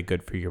really, really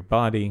good for your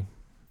body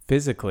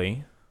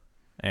physically,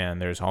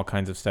 and there's all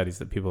kinds of studies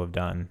that people have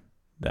done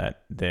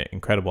that the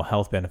incredible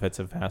health benefits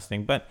of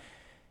fasting, but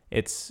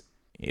it's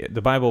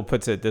The Bible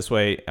puts it this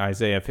way,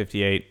 Isaiah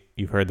 58,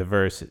 you've heard the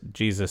verse,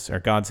 Jesus or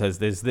God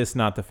says, "Is this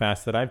not the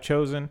fast that I've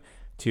chosen?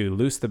 To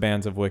loose the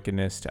bands of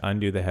wickedness, to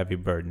undo the heavy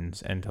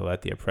burdens, and to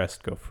let the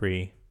oppressed go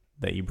free,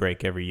 that you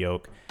break every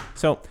yoke."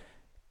 So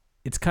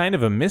it's kind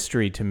of a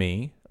mystery to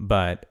me,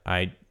 but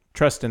I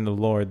trust in the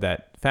Lord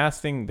that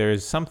fasting,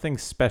 there's something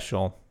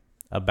special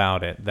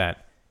about it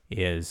that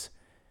is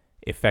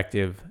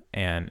effective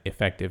in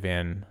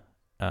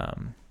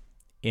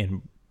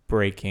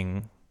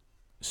breaking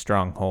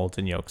strongholds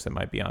and yokes that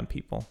might be on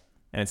people.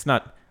 And it's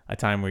not a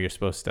time where you're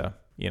supposed to,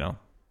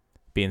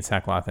 be in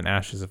sackcloth and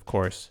ashes, of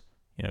course.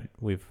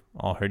 We've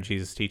all heard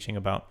Jesus teaching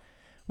about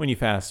when you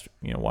fast,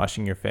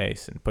 washing your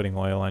face and putting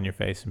oil on your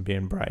face and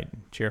being bright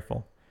and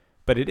cheerful.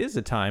 But it is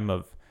a time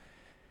of,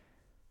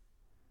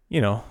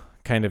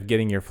 kind of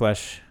getting your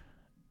flesh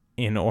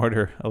in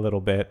order a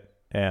little bit.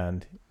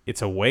 And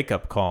it's a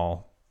wake-up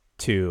call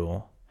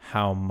to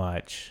how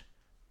much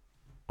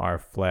our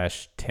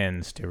flesh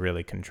tends to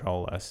really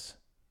control us.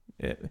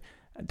 I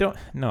don't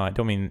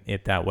mean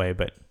it that way,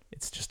 but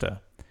it's just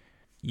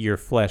your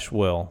flesh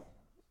will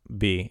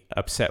be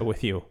upset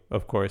with you,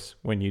 of course,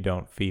 when you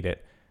don't feed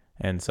it.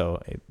 And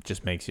so it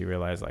just makes you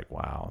realize, like,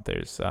 wow,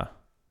 there's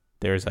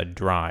a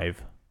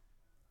drive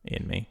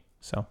in me.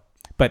 So,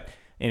 but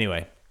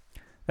anyway,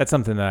 that's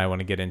something that I want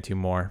to get into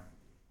more.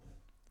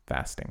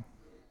 Fasting.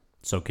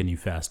 So can you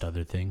fast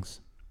other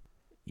things?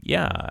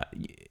 Yeah,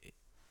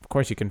 of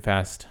course you can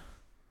fast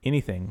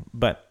anything,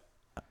 but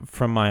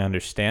from my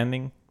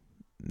understanding,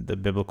 the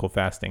biblical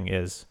fasting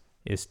is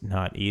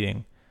not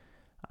eating.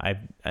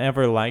 I've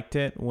never liked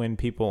it when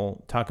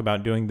people talk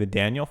about doing the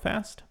Daniel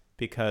fast,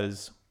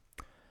 because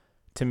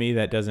to me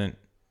that doesn't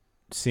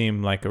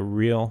seem like a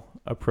real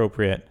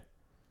appropriate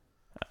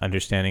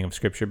understanding of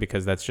Scripture,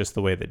 because that's just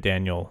the way that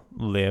Daniel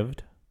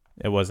lived.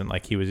 It wasn't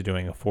like he was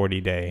doing a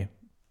 40-day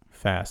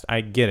fast.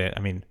 I get it. I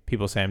mean,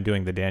 people say I'm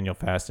doing the Daniel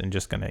fast and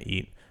just going to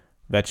eat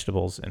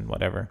vegetables and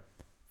whatever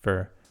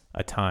for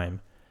a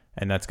time,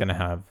 and that's going to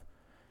have,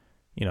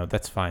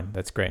 that's fine.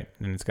 That's great.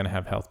 And it's going to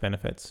have health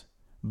benefits.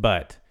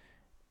 But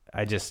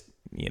I just,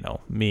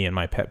 me and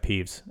my pet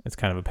peeves, it's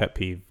kind of a pet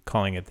peeve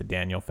calling it the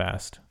Daniel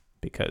fast,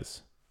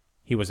 because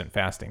he wasn't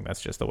fasting.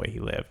 That's just the way he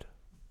lived.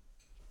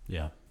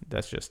 Yeah.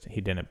 That's just,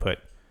 he didn't put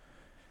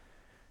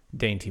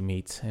dainty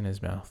meats in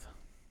his mouth.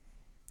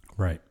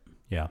 Right.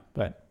 Yeah.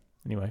 But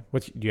anyway,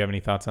 do you have any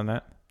thoughts on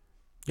that?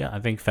 Yeah, I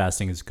think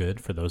fasting is good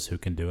for those who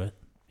can do it.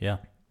 Yeah.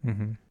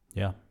 Mm-hmm.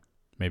 Yeah.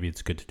 Maybe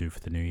it's good to do for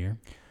the new year.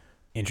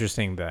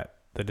 Interesting that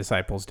the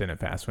disciples didn't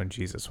fast when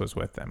Jesus was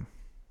with them.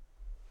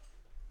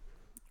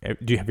 Have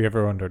you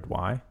ever wondered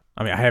why?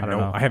 I mean,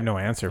 I have no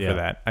answer for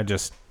that. I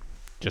just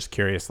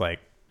curious, like,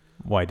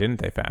 why didn't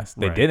they fast?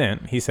 They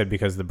didn't. He said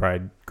because the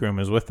bridegroom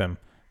is with them.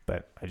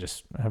 But I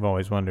just have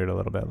always wondered a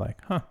little bit, like,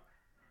 huh.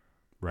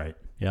 Right.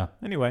 Yeah.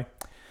 Anyway,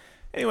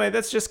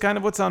 that's just kind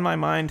of what's on my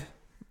mind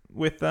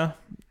with the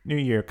new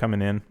year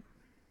coming in.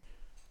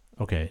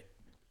 Okay.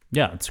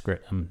 Yeah, it's great.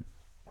 I'm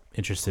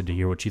interested to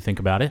hear what you think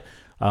about it.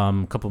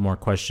 A couple more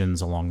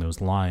questions along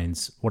those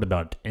lines. What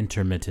about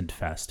intermittent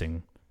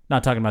fasting?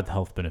 Not talking about the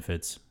health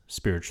benefits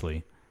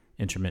spiritually.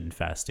 Intermittent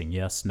fasting.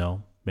 Yes,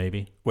 no,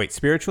 maybe. Wait,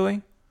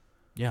 spiritually?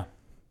 Yeah.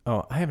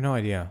 Oh, I have no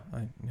idea.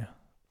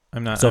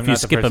 I'm not. So I'm if you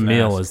not the skip a person to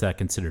meal, ask. is that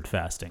considered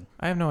fasting?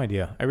 I have no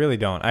idea. I really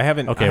don't. I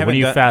haven't. Okay, I haven't when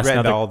you fast,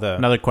 read all the.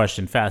 another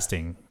question.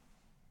 Fasting,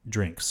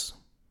 drinks.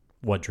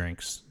 What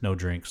drinks? No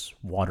drinks.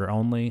 Water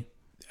only.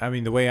 I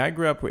mean, the way I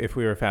grew up, if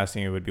we were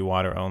fasting, it would be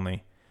water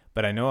only.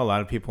 But I know a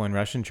lot of people in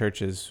Russian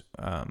churches,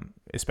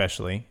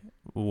 especially,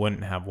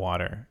 wouldn't have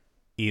water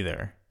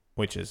either,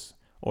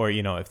 or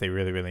if they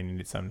really, really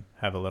needed some,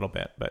 have a little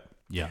bit. But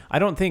yeah, I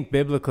don't think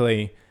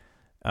biblically,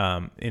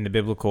 in the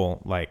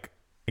biblical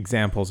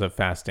examples of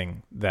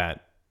fasting,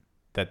 that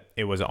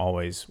it was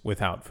always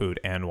without food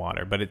and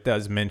water. But it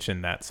does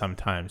mention that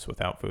sometimes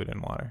without food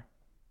and water.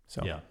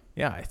 So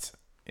yeah,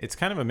 it's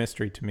kind of a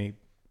mystery to me.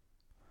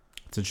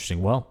 It's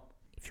interesting. Well,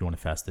 if you want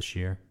to fast this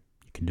year,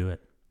 you can do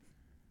it.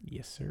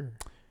 Yes, sir.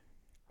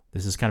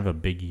 This is kind of a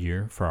big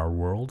year for our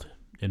world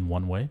in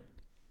one way.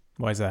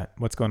 Why is that?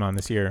 What's going on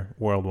this year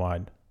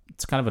worldwide?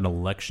 It's kind of an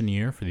election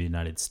year for the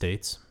United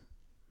States.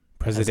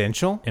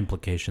 Presidential?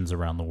 Implications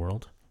around the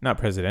world. Not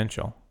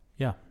presidential.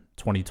 Yeah,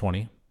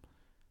 2020.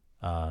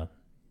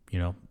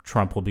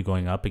 Trump will be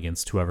going up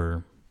against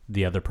whoever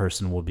the other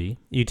person will be.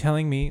 You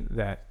telling me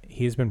that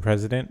he's been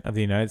president of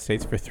the United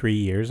States for 3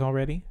 years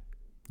already?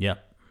 Yeah.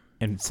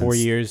 And 4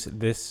 years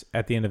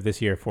at the end of this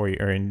year, or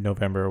in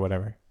November or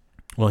whatever.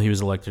 Well, he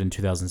was elected in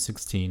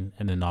 2016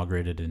 and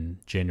inaugurated in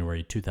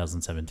January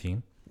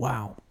 2017.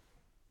 Wow.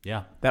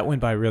 Yeah. That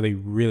went by really,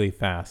 really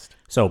fast.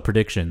 So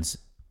predictions.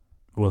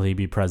 Will he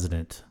be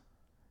president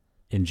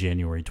in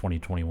January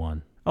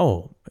 2021?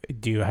 Oh,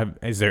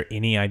 is there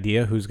any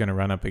idea who's going to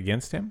run up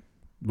against him?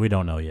 We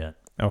don't know yet.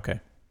 Okay.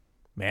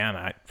 Man,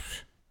 I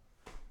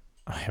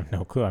have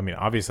no clue. I mean,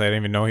 obviously I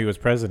didn't even know he was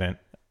president.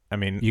 I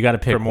mean, you got to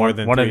pick for more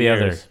than one or 3 the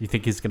years. other. You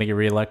think he's going to get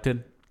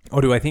reelected? Oh,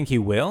 do I think he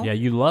will? Yeah,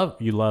 you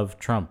love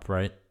Trump,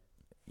 right?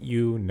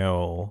 you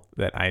know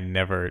that I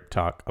never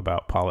talk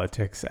about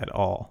politics at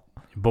all.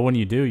 But when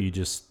you do, you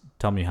just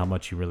tell me how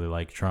much you really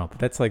like Trump.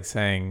 That's like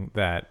saying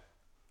that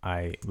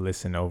I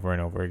listen over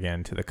and over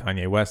again to the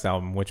Kanye West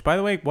album, which, by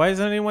the way, why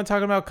isn't anyone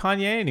talking about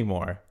Kanye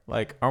anymore?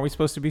 Like, aren't we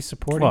supposed to be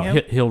supporting Well,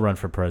 him? he'll run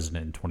for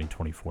president in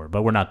 2024,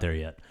 but we're not there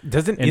yet.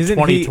 Isn't in he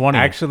 2020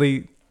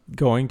 actually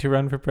going to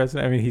run for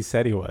president? I mean, he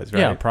said he was, right?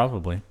 Yeah,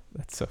 probably.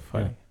 That's so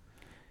funny.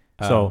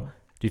 So, Um,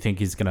 do you think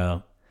he's going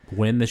to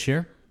win this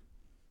year?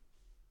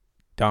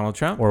 Donald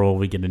Trump? Or will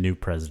we get a new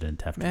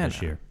president after Man,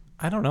 this year?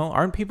 I don't know.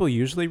 Aren't people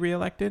usually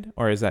reelected,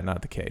 or is that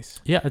not the case?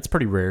 Yeah, it's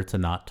pretty rare to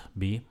not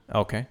be.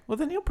 Okay. Well,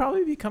 then he'll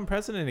probably become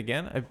president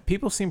again.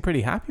 People seem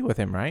pretty happy with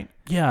him, right?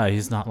 Yeah,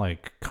 he's not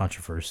like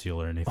controversial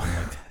or anything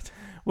like that.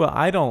 Well,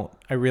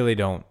 I really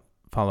don't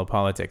follow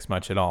politics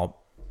much at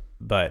all,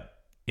 but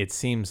it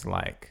seems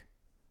like,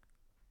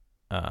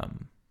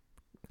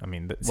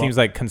 it seems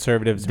like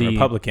conservatives and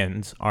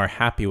Republicans are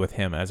happy with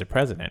him as a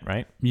president,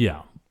 right?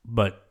 Yeah,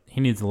 but he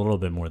needs a little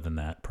bit more than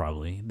that,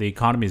 probably. The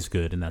economy is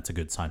good, and that's a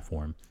good sign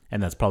for him.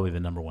 And that's probably the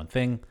number one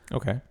thing.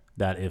 Okay.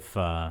 That if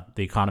the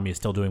economy is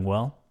still doing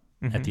well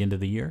at the end of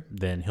the year,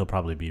 then he'll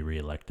probably be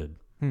reelected.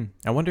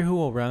 I wonder who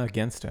will run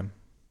against him.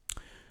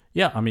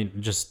 Yeah, I mean,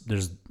 just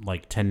there's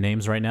like 10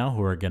 names right now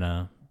who are going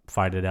to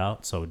fight it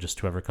out. So just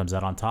whoever comes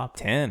out on top.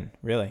 10,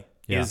 really?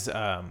 Yeah.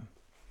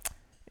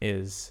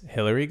 Is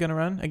Hillary going to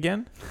run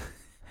again?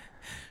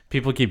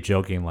 People keep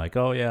joking like,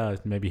 oh, yeah,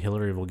 maybe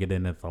Hillary will get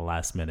in at the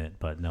last minute.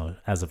 But no,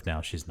 as of now,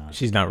 she's not.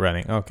 She's not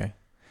running. Okay.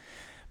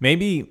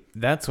 Maybe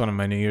that's one of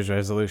my New Year's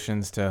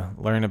resolutions, to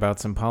learn about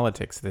some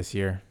politics this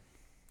year.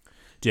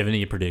 Do you have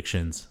any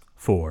predictions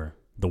for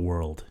the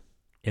world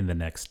in the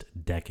next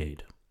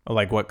decade?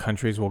 Like what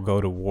countries will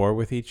go to war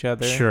with each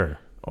other? Sure.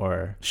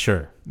 Or,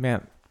 Sure.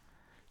 man,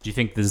 Do you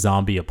think the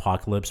zombie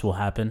apocalypse will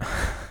happen?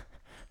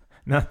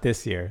 not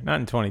this year. Not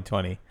in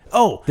 2020.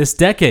 Oh, This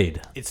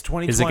decade. it's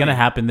 2020. Is it going to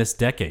happen this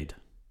decade?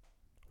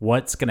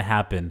 What's going to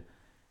happen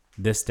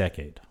this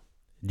decade?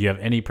 Do you have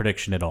any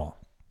prediction at all?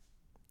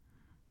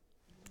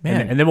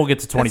 Man, And then we'll get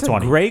to 2020.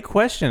 That's a great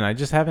question. I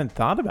just haven't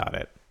thought about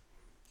it.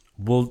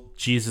 Will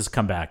Jesus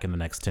come back in the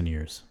next 10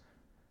 years?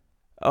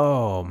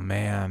 Oh,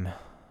 man.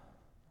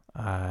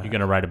 You're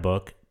going to write a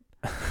book?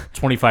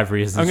 25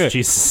 reasons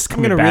Jesus is I'm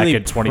coming gonna back really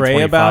in 2025.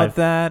 pray about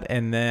that,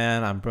 and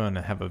then I'm going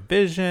to have a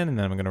vision, and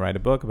then I'm going to write a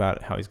book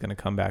about how he's going to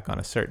come back on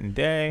a certain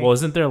day. Well,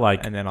 isn't there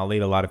like and then I'll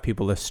lead a lot of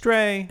people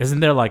astray.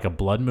 Isn't there like a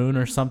blood moon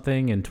or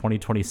something in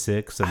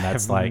 2026? And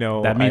that's have like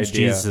no that means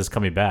idea. Jesus is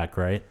coming back,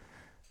 right?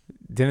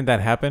 Didn't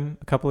that happen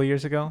a couple of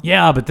years ago?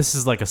 Yeah, but this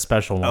is like a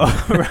special one.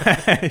 Oh,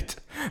 right.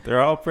 They're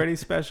all pretty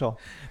special.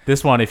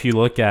 This one, if you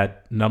look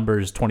at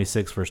Numbers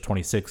 26 verse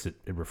 26, it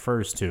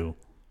refers to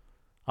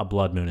a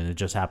blood moon, and it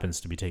just happens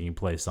to be taking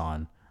place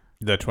on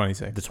The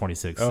 26th. the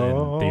 26th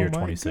in the year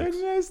 26. Oh, my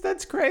goodness,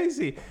 that's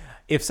crazy.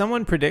 If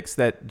someone predicts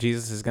that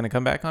Jesus is going to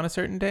come back on a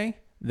certain day,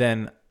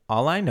 then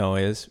all I know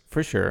is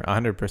for sure,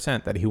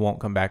 100%, that he won't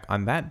come back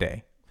on that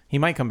day. He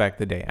might come back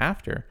the day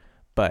after,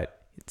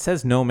 but it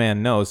says no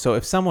man knows. So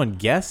if someone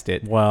guessed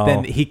it, Well,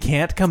 then he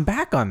can't come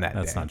back on that day.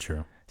 That's not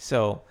true.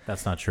 So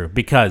That's not true,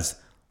 because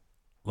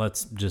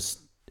let's just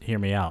hear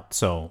me out.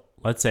 So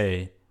let's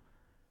say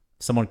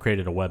someone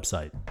created a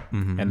website,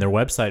 and their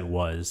website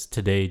was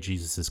 "Today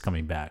Jesus is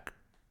coming back,"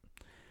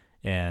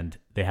 and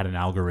they had an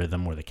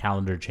algorithm where the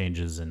calendar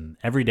changes, and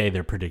every day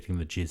they're predicting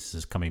that Jesus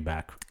is coming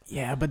back.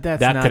 yeah, but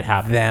that's That not could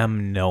happen.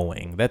 them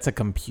knowing. That's a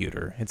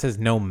computer. It says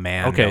no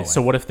man Okay, knowing.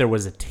 so what if there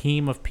was a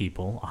team of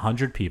people,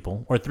 100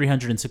 people, or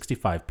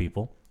 365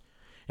 people,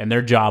 and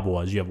their job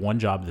was, you have one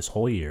job this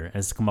whole year, and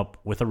it's to come up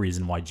with a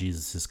reason why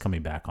Jesus is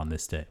coming back on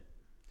this day.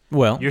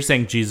 Well, You're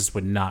saying Jesus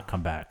would not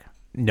come back.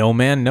 no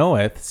man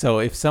knoweth. So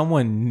if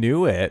someone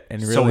knew it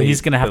and really So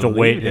he's going to have to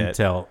wait believed it,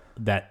 until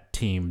that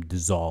team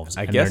dissolves,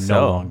 I and guess they're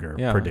no so. longer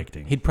Yeah.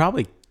 predicting. He'd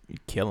probably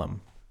kill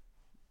him.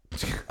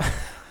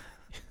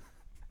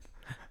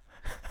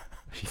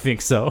 You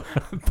think so?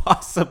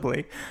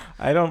 Possibly.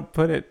 I don't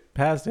put it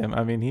past him.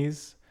 I mean,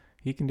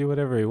 he can do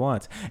whatever he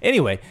wants.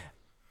 Anyway,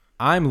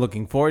 I'm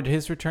looking forward to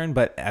his return,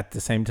 but at the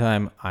same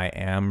time, I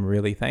am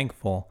really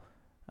thankful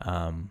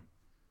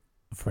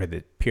for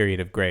the period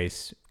of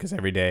grace, because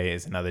every day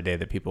is another day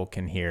that people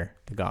can hear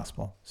the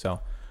gospel.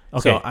 So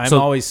I'm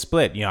always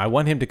split. I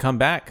want him to come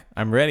back.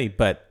 I'm ready,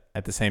 but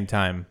at the same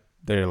time,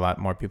 there are a lot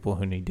more people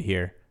who need to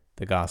hear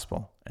the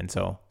gospel. And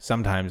so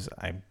sometimes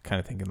I'm kind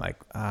of thinking like,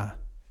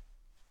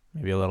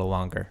 maybe a little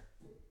longer.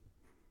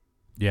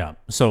 Yeah.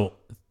 So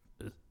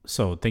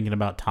thinking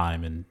about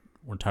time, and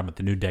we're talking about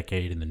the new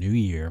decade and the new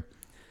year,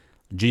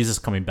 Jesus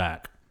coming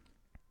back.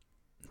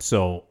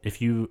 So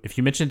if you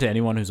mention to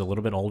anyone who's a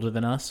little bit older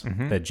than us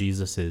that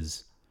Jesus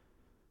is,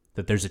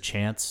 that there's a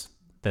chance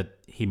that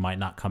he might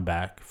not come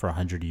back for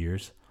 100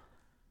 years,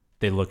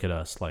 they look at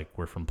us like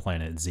we're from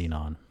planet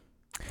Xenon.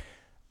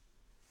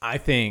 I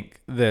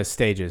think the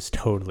stage is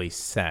totally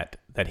set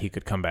that he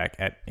could come back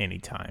at any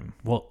time,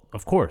 Well,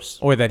 of course.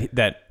 or that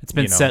It's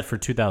been set for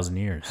 2,000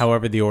 years.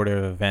 however the order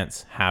of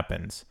events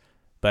happens.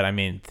 But I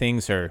mean,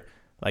 things are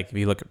like, if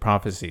you look at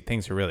prophecy,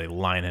 things are really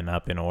lining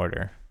up in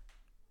order.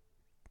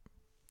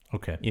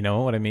 Okay. You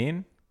know what I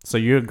mean? So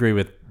you agree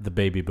with the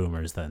baby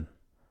boomers then?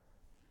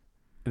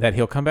 That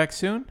he'll come back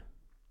soon?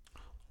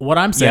 What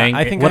I'm saying,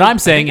 I think I'm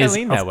saying I is,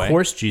 lean that of way.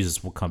 course,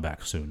 Jesus will come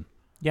back soon.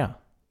 Yeah.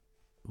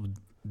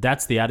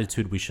 That's the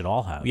attitude we should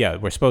all have. Yeah,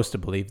 we're supposed to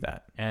believe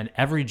that. And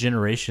every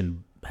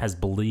generation has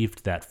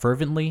believed that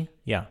fervently.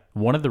 Yeah.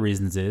 One of the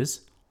reasons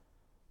is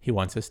He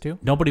wants us to.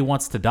 nobody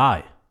wants to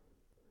die.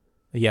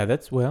 Yeah,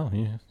 that's a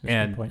good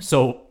And point.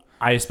 so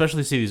I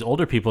especially see these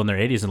older people in their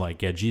 80s and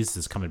like, yeah, Jesus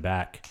is coming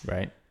back.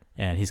 Right.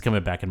 And he's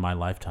coming back in my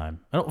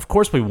lifetime. And of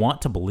course, we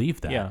want to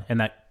believe that. Yeah.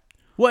 And that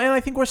Well, and I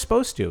think we're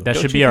supposed to. that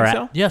Don't should you be our think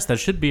so? yes, that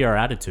should be our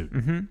attitude.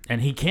 Mm-hmm.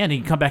 And he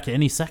can come back at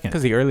any second.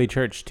 Because the early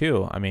church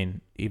too. I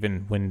mean,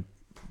 even when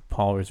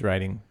Paul was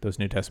writing those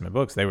New Testament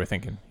books, they were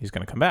thinking he's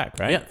going to come back,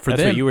 right? Yeah, for That's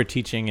them- what you were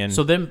teaching in.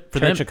 So then for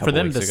church them, a couple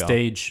the weeks ago.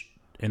 stage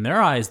in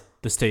their eyes,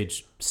 the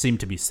stage seemed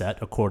to be set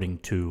according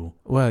to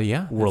well,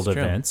 yeah, world that's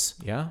true. events.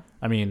 Yeah.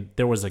 I mean,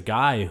 there was a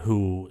guy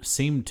who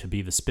seemed to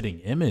be the spitting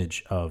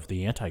image of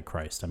the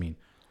Antichrist. I mean,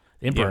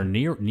 Emperor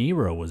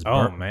Nero was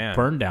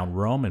burned down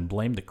Rome and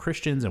blamed the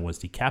Christians and was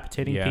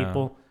decapitating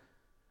people.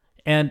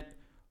 And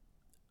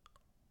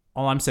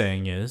all I'm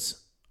saying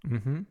is,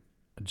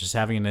 just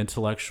having an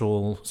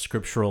intellectual,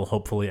 scriptural,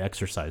 hopefully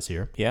exercise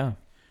here, Yeah.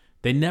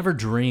 they never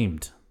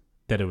dreamed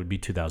that it would be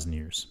 2,000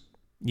 years.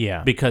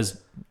 Yeah.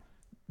 Because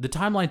the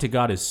timeline to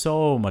God is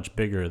so much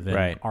bigger than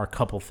Right. our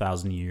couple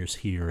thousand years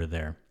here or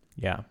there.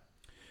 Yeah.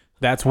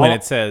 That's when Well-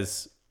 it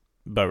says,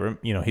 but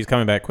he's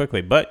coming back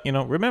quickly. But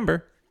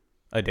remember,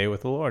 a day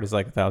with the Lord is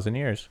like 1,000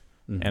 years,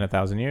 and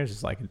 1,000 years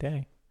is like a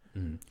day.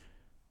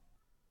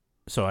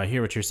 So I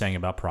hear what you're saying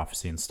about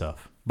prophecy and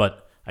stuff,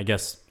 but I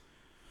guess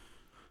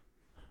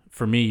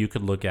for me, you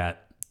could look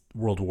at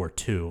World War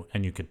II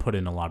and you could put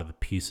in a lot of the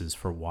pieces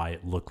for why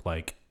it looked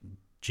like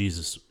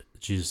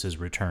Jesus's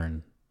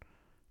return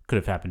could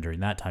have happened during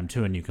that time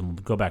too. And you can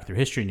go back through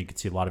history and you can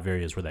see a lot of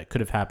areas where that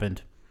could have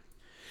happened.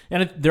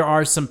 And there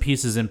are some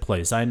pieces in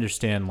place. I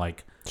understand,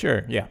 like,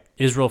 Sure. Yeah.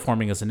 Israel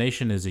forming as a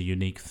nation is a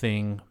unique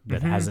thing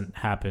that hasn't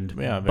happened.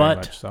 Yeah. Very but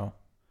much so.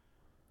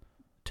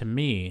 to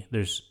me,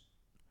 there's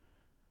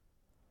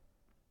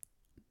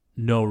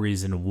no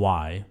reason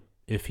why,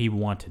 if he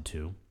wanted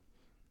to,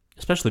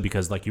 especially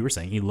because, like you were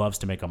saying, he loves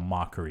to make a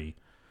mockery.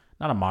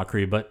 Not a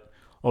mockery, but,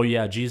 oh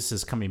yeah, Jesus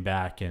is coming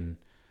back and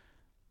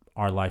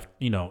our life,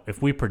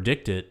 if we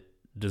predict it,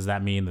 does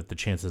that mean that the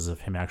chances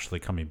of him actually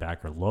coming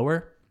back are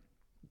lower?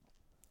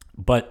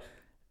 But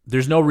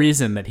there's no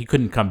reason that he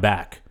couldn't come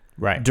back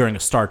Right. during a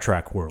Star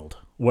Trek world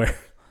where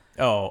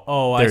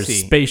Oh, I there's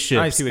see. I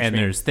spaceships see what you and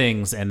mean. there's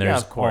things and Yeah,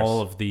 there's of course.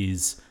 all of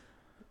these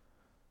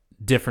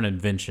different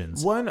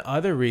inventions. One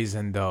other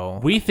reason, though.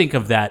 We think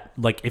of that,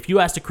 like, if you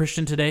asked a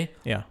Christian today,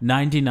 Yeah.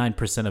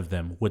 99% of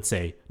them would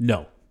say,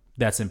 no,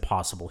 that's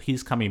impossible.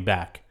 He's coming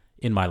back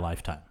in my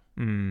lifetime.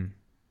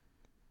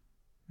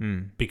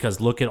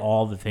 Because look at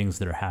all the things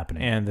that are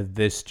happening. And that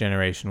this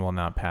generation will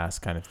not pass,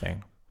 kind of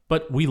thing.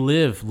 But we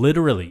live,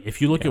 literally,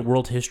 if you look at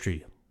world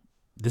history,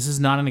 this is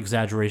not an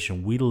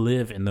exaggeration. We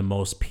live in the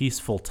most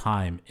peaceful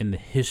time in the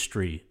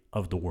history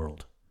of the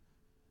world.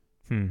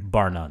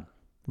 Bar none.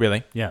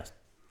 Really? Yes.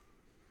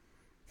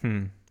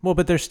 Well,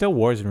 but there's still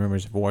wars and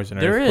rumors of wars and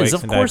There earthquakes is.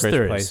 Of in course diverse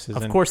there is. places.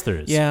 Of and- course there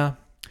is. Yeah.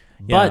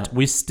 But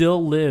we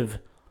still live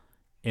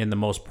in the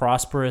most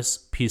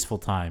prosperous, peaceful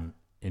time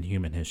in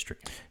human history.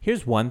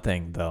 Here's one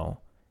thing, though.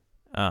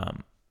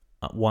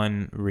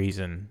 One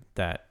reason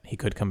that he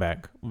could come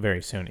back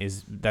very soon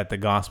is that the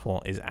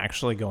gospel is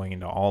actually going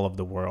into all of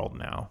the world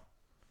now.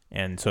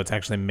 And so it's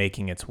actually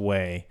making its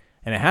way.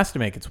 And it has to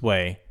make its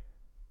way,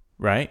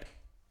 right?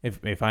 If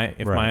Right.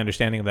 my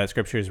understanding of that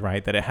scripture is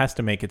right, that it has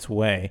to make its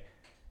way,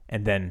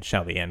 and then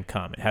shall the end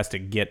come. It has to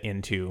get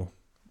into,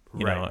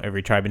 Right.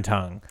 every tribe and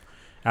tongue.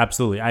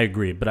 Absolutely. I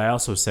agree. But I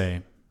also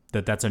say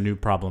that that's a new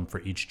problem for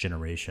each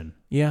generation.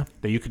 Yeah.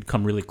 That you could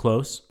come really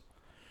close,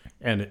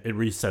 and it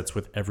resets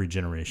with every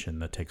generation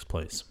that takes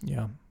place.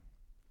 Yeah.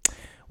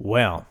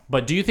 Well,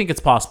 But do you think it's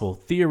possible,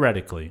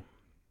 theoretically,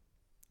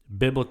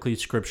 biblically,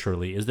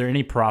 scripturally, is there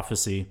any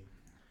prophecy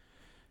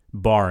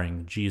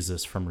barring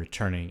Jesus from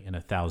returning in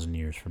 1,000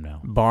 years from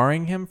now?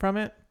 barring him from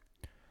it,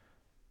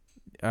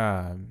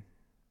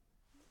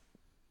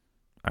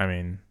 I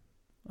mean,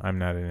 I'm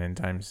not an end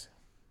times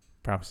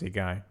prophecy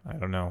guy. I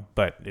don't know,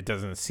 but it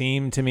doesn't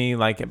seem to me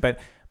like it. But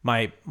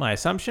my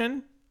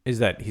assumption is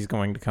that he's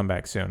going to come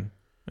back soon,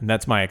 and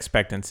that's my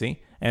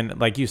expectancy. And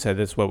like you said,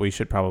 that's what we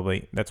should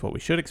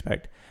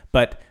expect.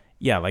 But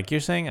yeah, like you're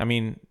saying, I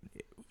mean,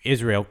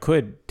 Israel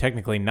could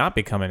technically not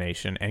become a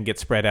nation and get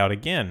spread out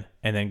again,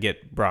 and then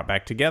get brought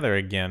back together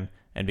again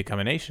and become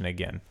a nation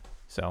again.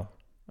 So,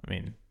 I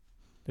mean,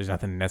 there's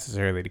nothing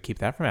necessarily to keep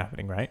that from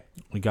happening, right?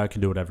 God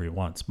can do whatever he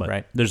wants, but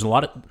Right. there's a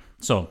lot of...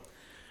 So,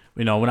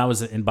 when I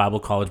was in Bible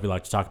college, we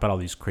like to talk about all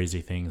these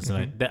crazy things,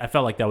 and I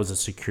felt like that was a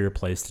secure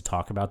place to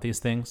talk about these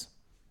things.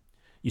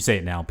 You say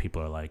it now,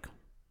 people are like,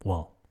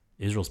 well,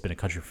 Israel's been a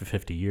country for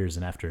 50 years,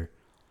 and after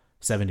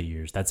 70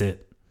 years, that's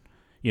it.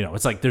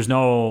 It's like there's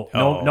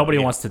nobody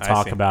yeah, wants to I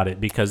talk see. about it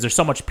because there's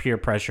so much peer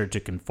pressure to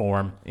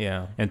conform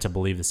Yeah. and to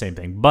believe the same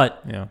thing.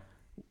 But Yeah.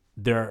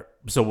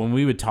 So when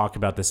we would talk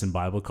about this in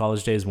Bible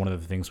college days, one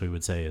of the things we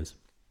would say is,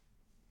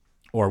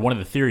 or one of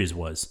the theories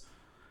was,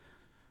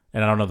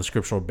 and I don't know the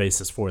scriptural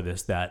basis for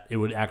this, that it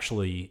would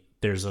actually,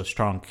 there's a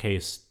strong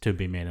case to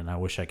be made, and I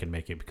wish I could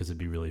make it because it'd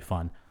be really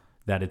fun,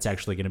 that it's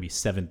actually going to be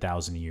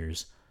 7,000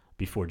 years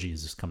before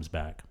Jesus comes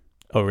back.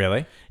 Oh,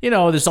 really?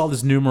 There's all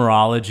this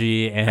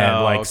numerology and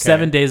okay.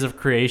 7 days of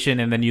creation,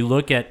 and then if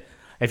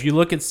you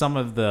look at some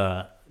of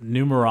the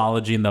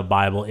numerology in the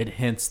Bible, it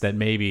hints that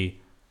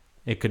maybe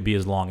it could be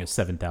as long as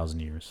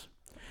 7,000 years,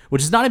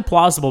 which is not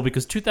implausible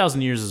because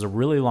 2,000 years is a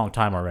really long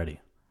time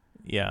already.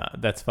 Yeah,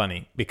 that's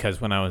funny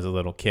because when I was a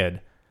little kid,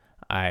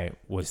 I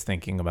was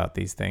thinking about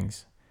these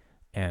things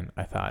and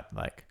I thought,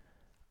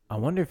 I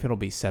wonder if it'll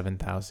be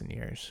 7,000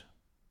 years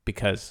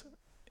because,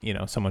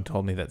 someone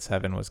told me that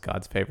 7 was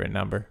God's favorite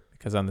number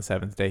because on the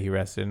seventh day he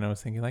rested, and I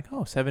was thinking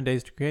 7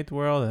 days to create the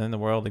world and then the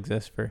world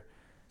exists for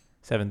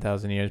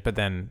 7,000 years. But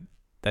then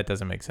that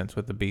doesn't make sense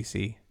with the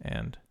BC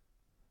and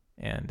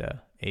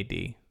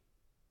AD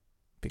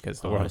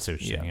because the world. I see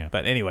what you're saying, yeah.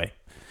 But anyway,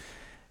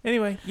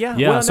 yeah.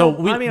 Yeah, well, so no,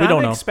 we I'm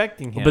don't know.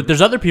 expecting him. But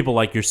there's other people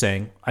like you're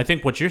saying. I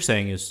think what you're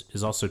saying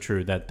is also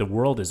true, that the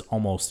world is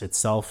almost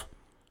itself.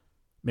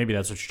 Maybe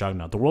that's what you're talking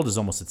about. The world is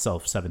almost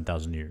itself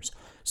 7,000 years.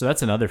 So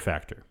that's another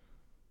factor.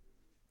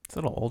 It's a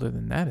little older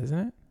than that, isn't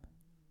it?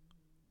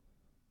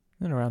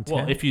 Isn't it around 10?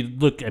 Well, if you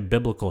look at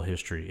biblical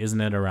history,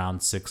 isn't it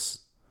around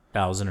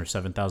 6,000 or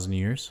 7,000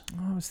 years?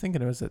 I was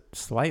thinking it was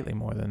slightly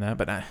more than that,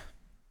 but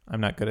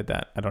I'm not good at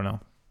that. I don't know.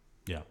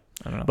 Yeah.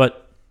 I don't know.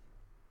 But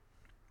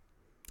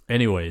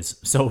anyways,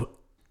 so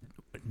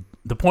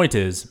the point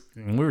is,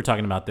 and we were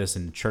talking about this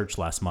in church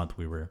last month.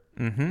 We were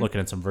looking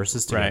at some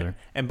verses together. Right.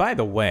 And by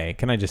the way,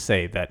 can I just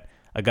say that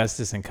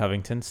Augustus and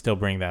Covington still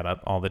bring that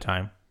up all the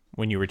time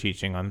when you were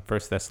teaching on 1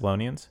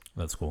 Thessalonians?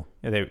 That's cool.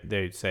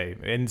 They'd say,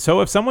 and so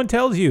if someone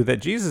tells you that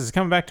Jesus is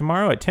coming back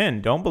tomorrow at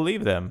 10, don't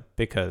believe them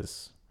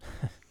because...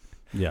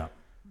 Yeah.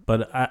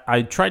 But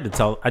I tried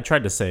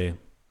to say,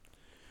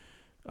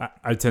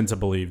 I tend to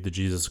believe that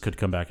Jesus could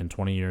come back in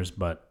 20 years,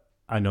 but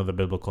I know the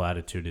biblical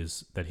attitude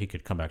is that he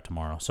could come back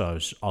tomorrow. So I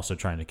was also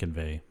trying to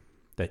convey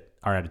that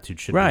our attitude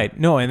should be,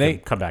 no, and they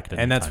come back at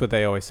any and that's time. what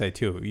they always say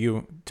too.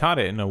 You taught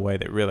it in a way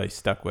that really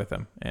stuck with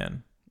them,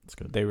 and That's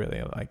good. They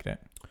really liked it.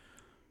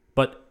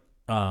 But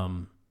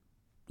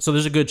so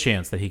there's a good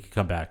chance that he could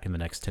come back in the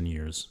next 10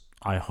 years.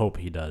 I hope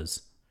he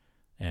does,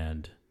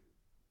 and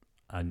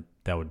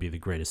that would be the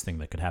greatest thing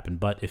that could happen.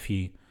 But if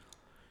he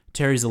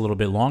tarries a little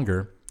bit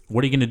longer,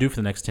 what are you going to do for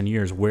the next 10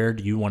 years? Where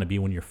do you want to be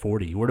when you're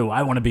 40? Where do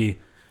I want to be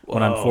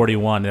when I'm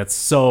 41? That's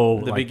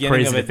so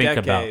crazy to think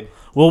about.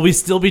 Will we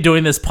still be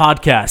doing this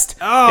podcast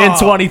in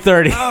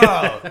 2030?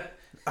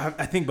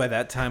 I think by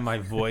that time my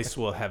voice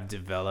will have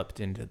developed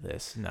into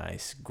this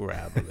nice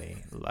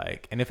gravelly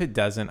and if it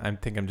doesn't, I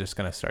think I'm just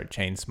gonna start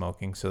chain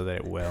smoking so that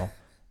it will,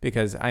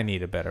 because I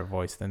need a better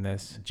voice than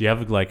this. Do you have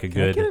good Can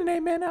I get an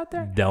amen out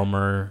there?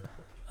 Delmer,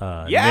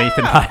 Yeah!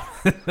 Nathan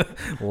Hyman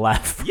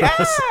laugh? For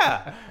us?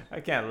 Yeah, I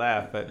can't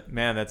laugh, but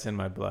man, that's in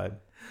my blood.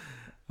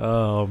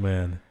 Oh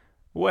man.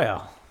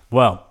 Well,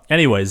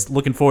 anyways,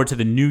 looking forward to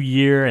the new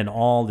year and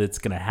all that's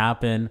gonna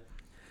happen.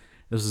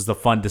 This is a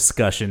fun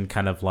discussion,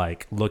 kind of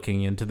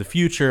looking into the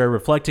future,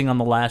 reflecting on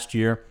the last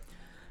year,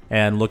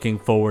 and looking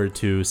forward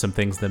to some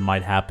things that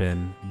might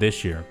happen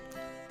this year.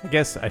 I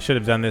guess I should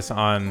have done this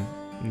on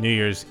New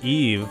Year's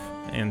Eve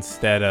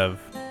instead of...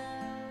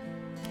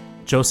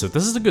 Joseph,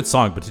 this is a good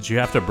song, but did you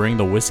have to bring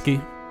the whiskey?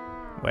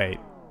 Wait.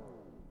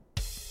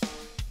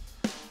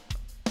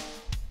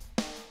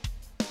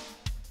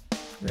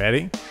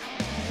 Ready?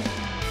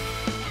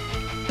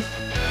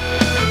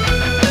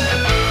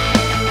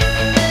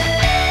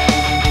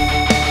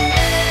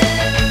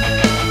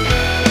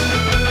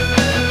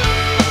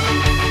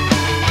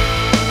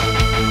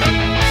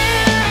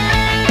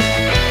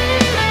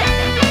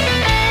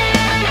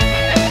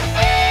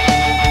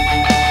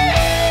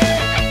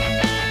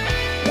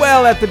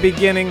 Well, at the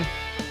beginning,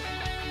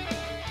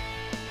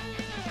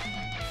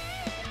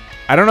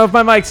 I don't know if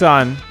my mic's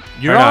on.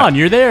 You're on.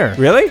 You're there.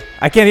 Really?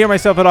 I can't hear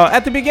myself at all.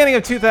 At the beginning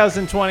of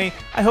 2020,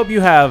 I hope you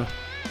have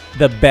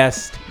the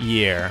best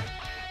year.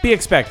 Be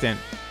expectant.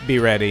 Be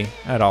ready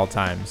at all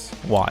times.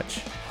 Watch.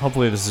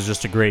 Hopefully this is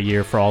just a great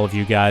year for all of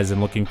you guys,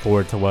 and looking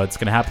forward to what's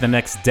going to happen the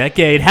next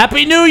decade.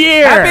 Happy New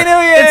Year! Happy New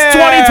Year! It's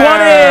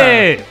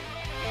 2020!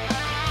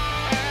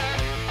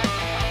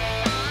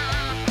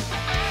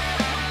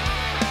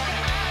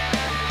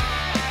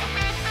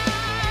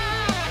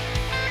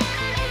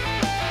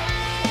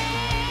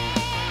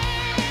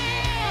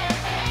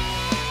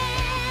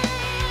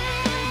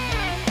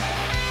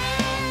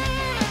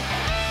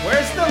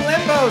 Where's the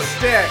limbo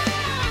stick?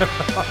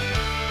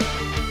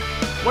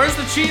 Where's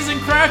the cheese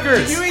and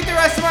crackers? Did you eat the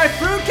rest of my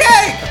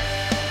fruitcake?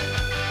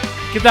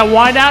 Get that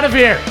wine out of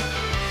here!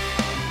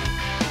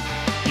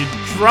 You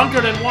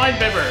drunkard and wine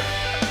bibber!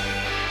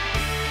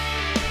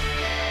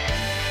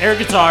 Air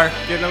guitar.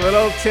 Getting a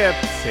little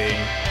tipsy.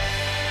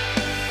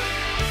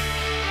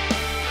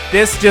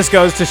 This just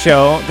goes to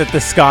show that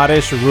the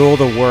Scottish rule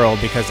the world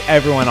because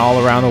everyone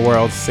all around the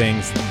world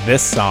sings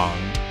this song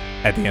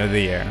at the end of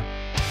the year.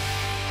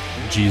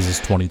 Jesus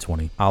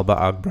 2020. Alba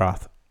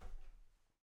Agbroth.